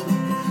call.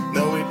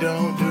 No, we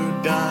don't do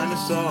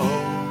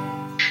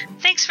dinosaurs.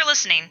 Thanks for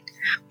listening.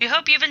 We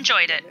hope you've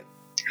enjoyed it.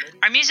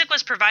 Our music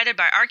was provided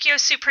by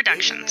Archaeosuit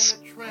Productions.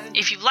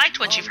 If you've liked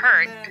what you've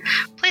heard,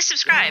 please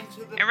subscribe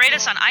and rate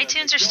us on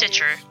iTunes or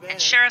Stitcher and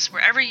share us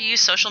wherever you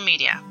use social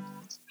media.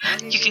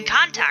 You can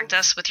contact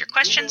us with your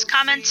questions,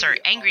 comments, or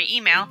angry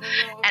email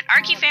at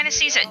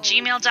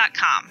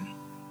archyfantasies@gmail.com.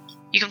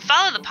 You can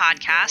follow the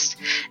podcast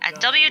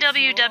at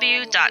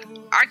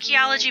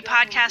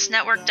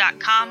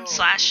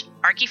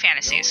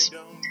www.archaeologypodcastnetwork.com/archyfantasies.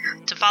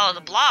 To follow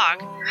the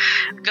blog,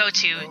 go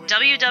to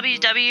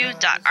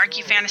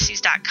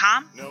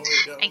www.archyfantasies.com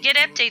and get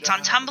updates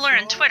on Tumblr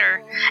and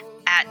Twitter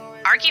at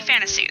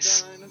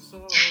archyfantasies.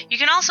 You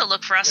can also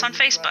look for us on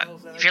Facebook.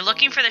 If you're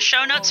looking for the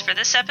show notes for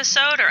this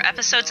episode or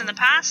episodes in the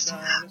past,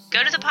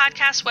 go to the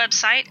podcast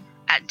website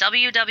at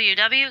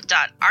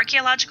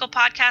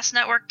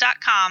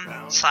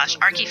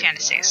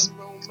www.archaeologicalpodcastnetwork.com/archyfantasies.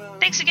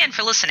 Thanks again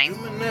for listening.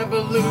 Human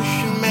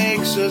evolution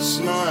makes us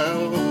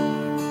smile.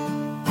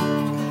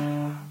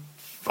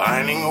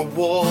 Finding a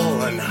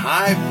wall and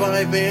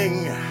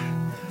high-fiving.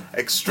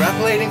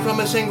 Extrapolating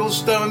from a single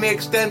stone the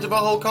extent of a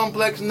whole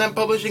complex and then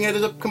publishing it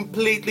as a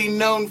completely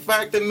known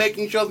fact and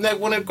making sure that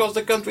everyone across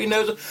the country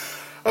knows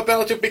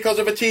about it because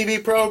of a TV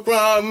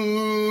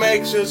program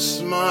makes us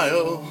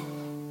smile.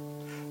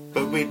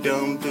 But we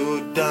don't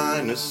do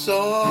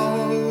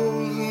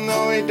dinosaurs.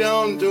 No, we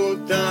don't do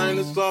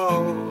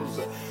dinosaurs.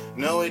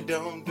 No, we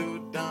don't do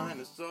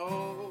dinosaurs.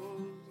 No,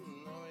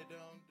 we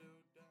don't do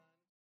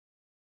dinosaurs.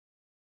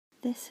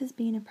 This has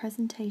been a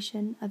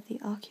presentation of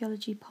the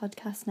Archaeology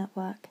Podcast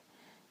Network.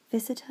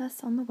 Visit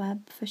us on the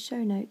web for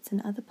show notes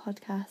and other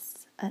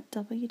podcasts at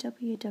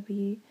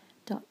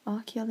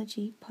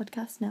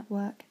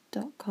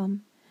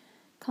www.archaeologypodcastnetwork.com.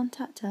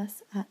 Contact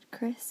us at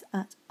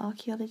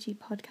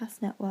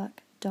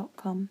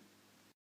chris@archaeologypodcastnetwork.com.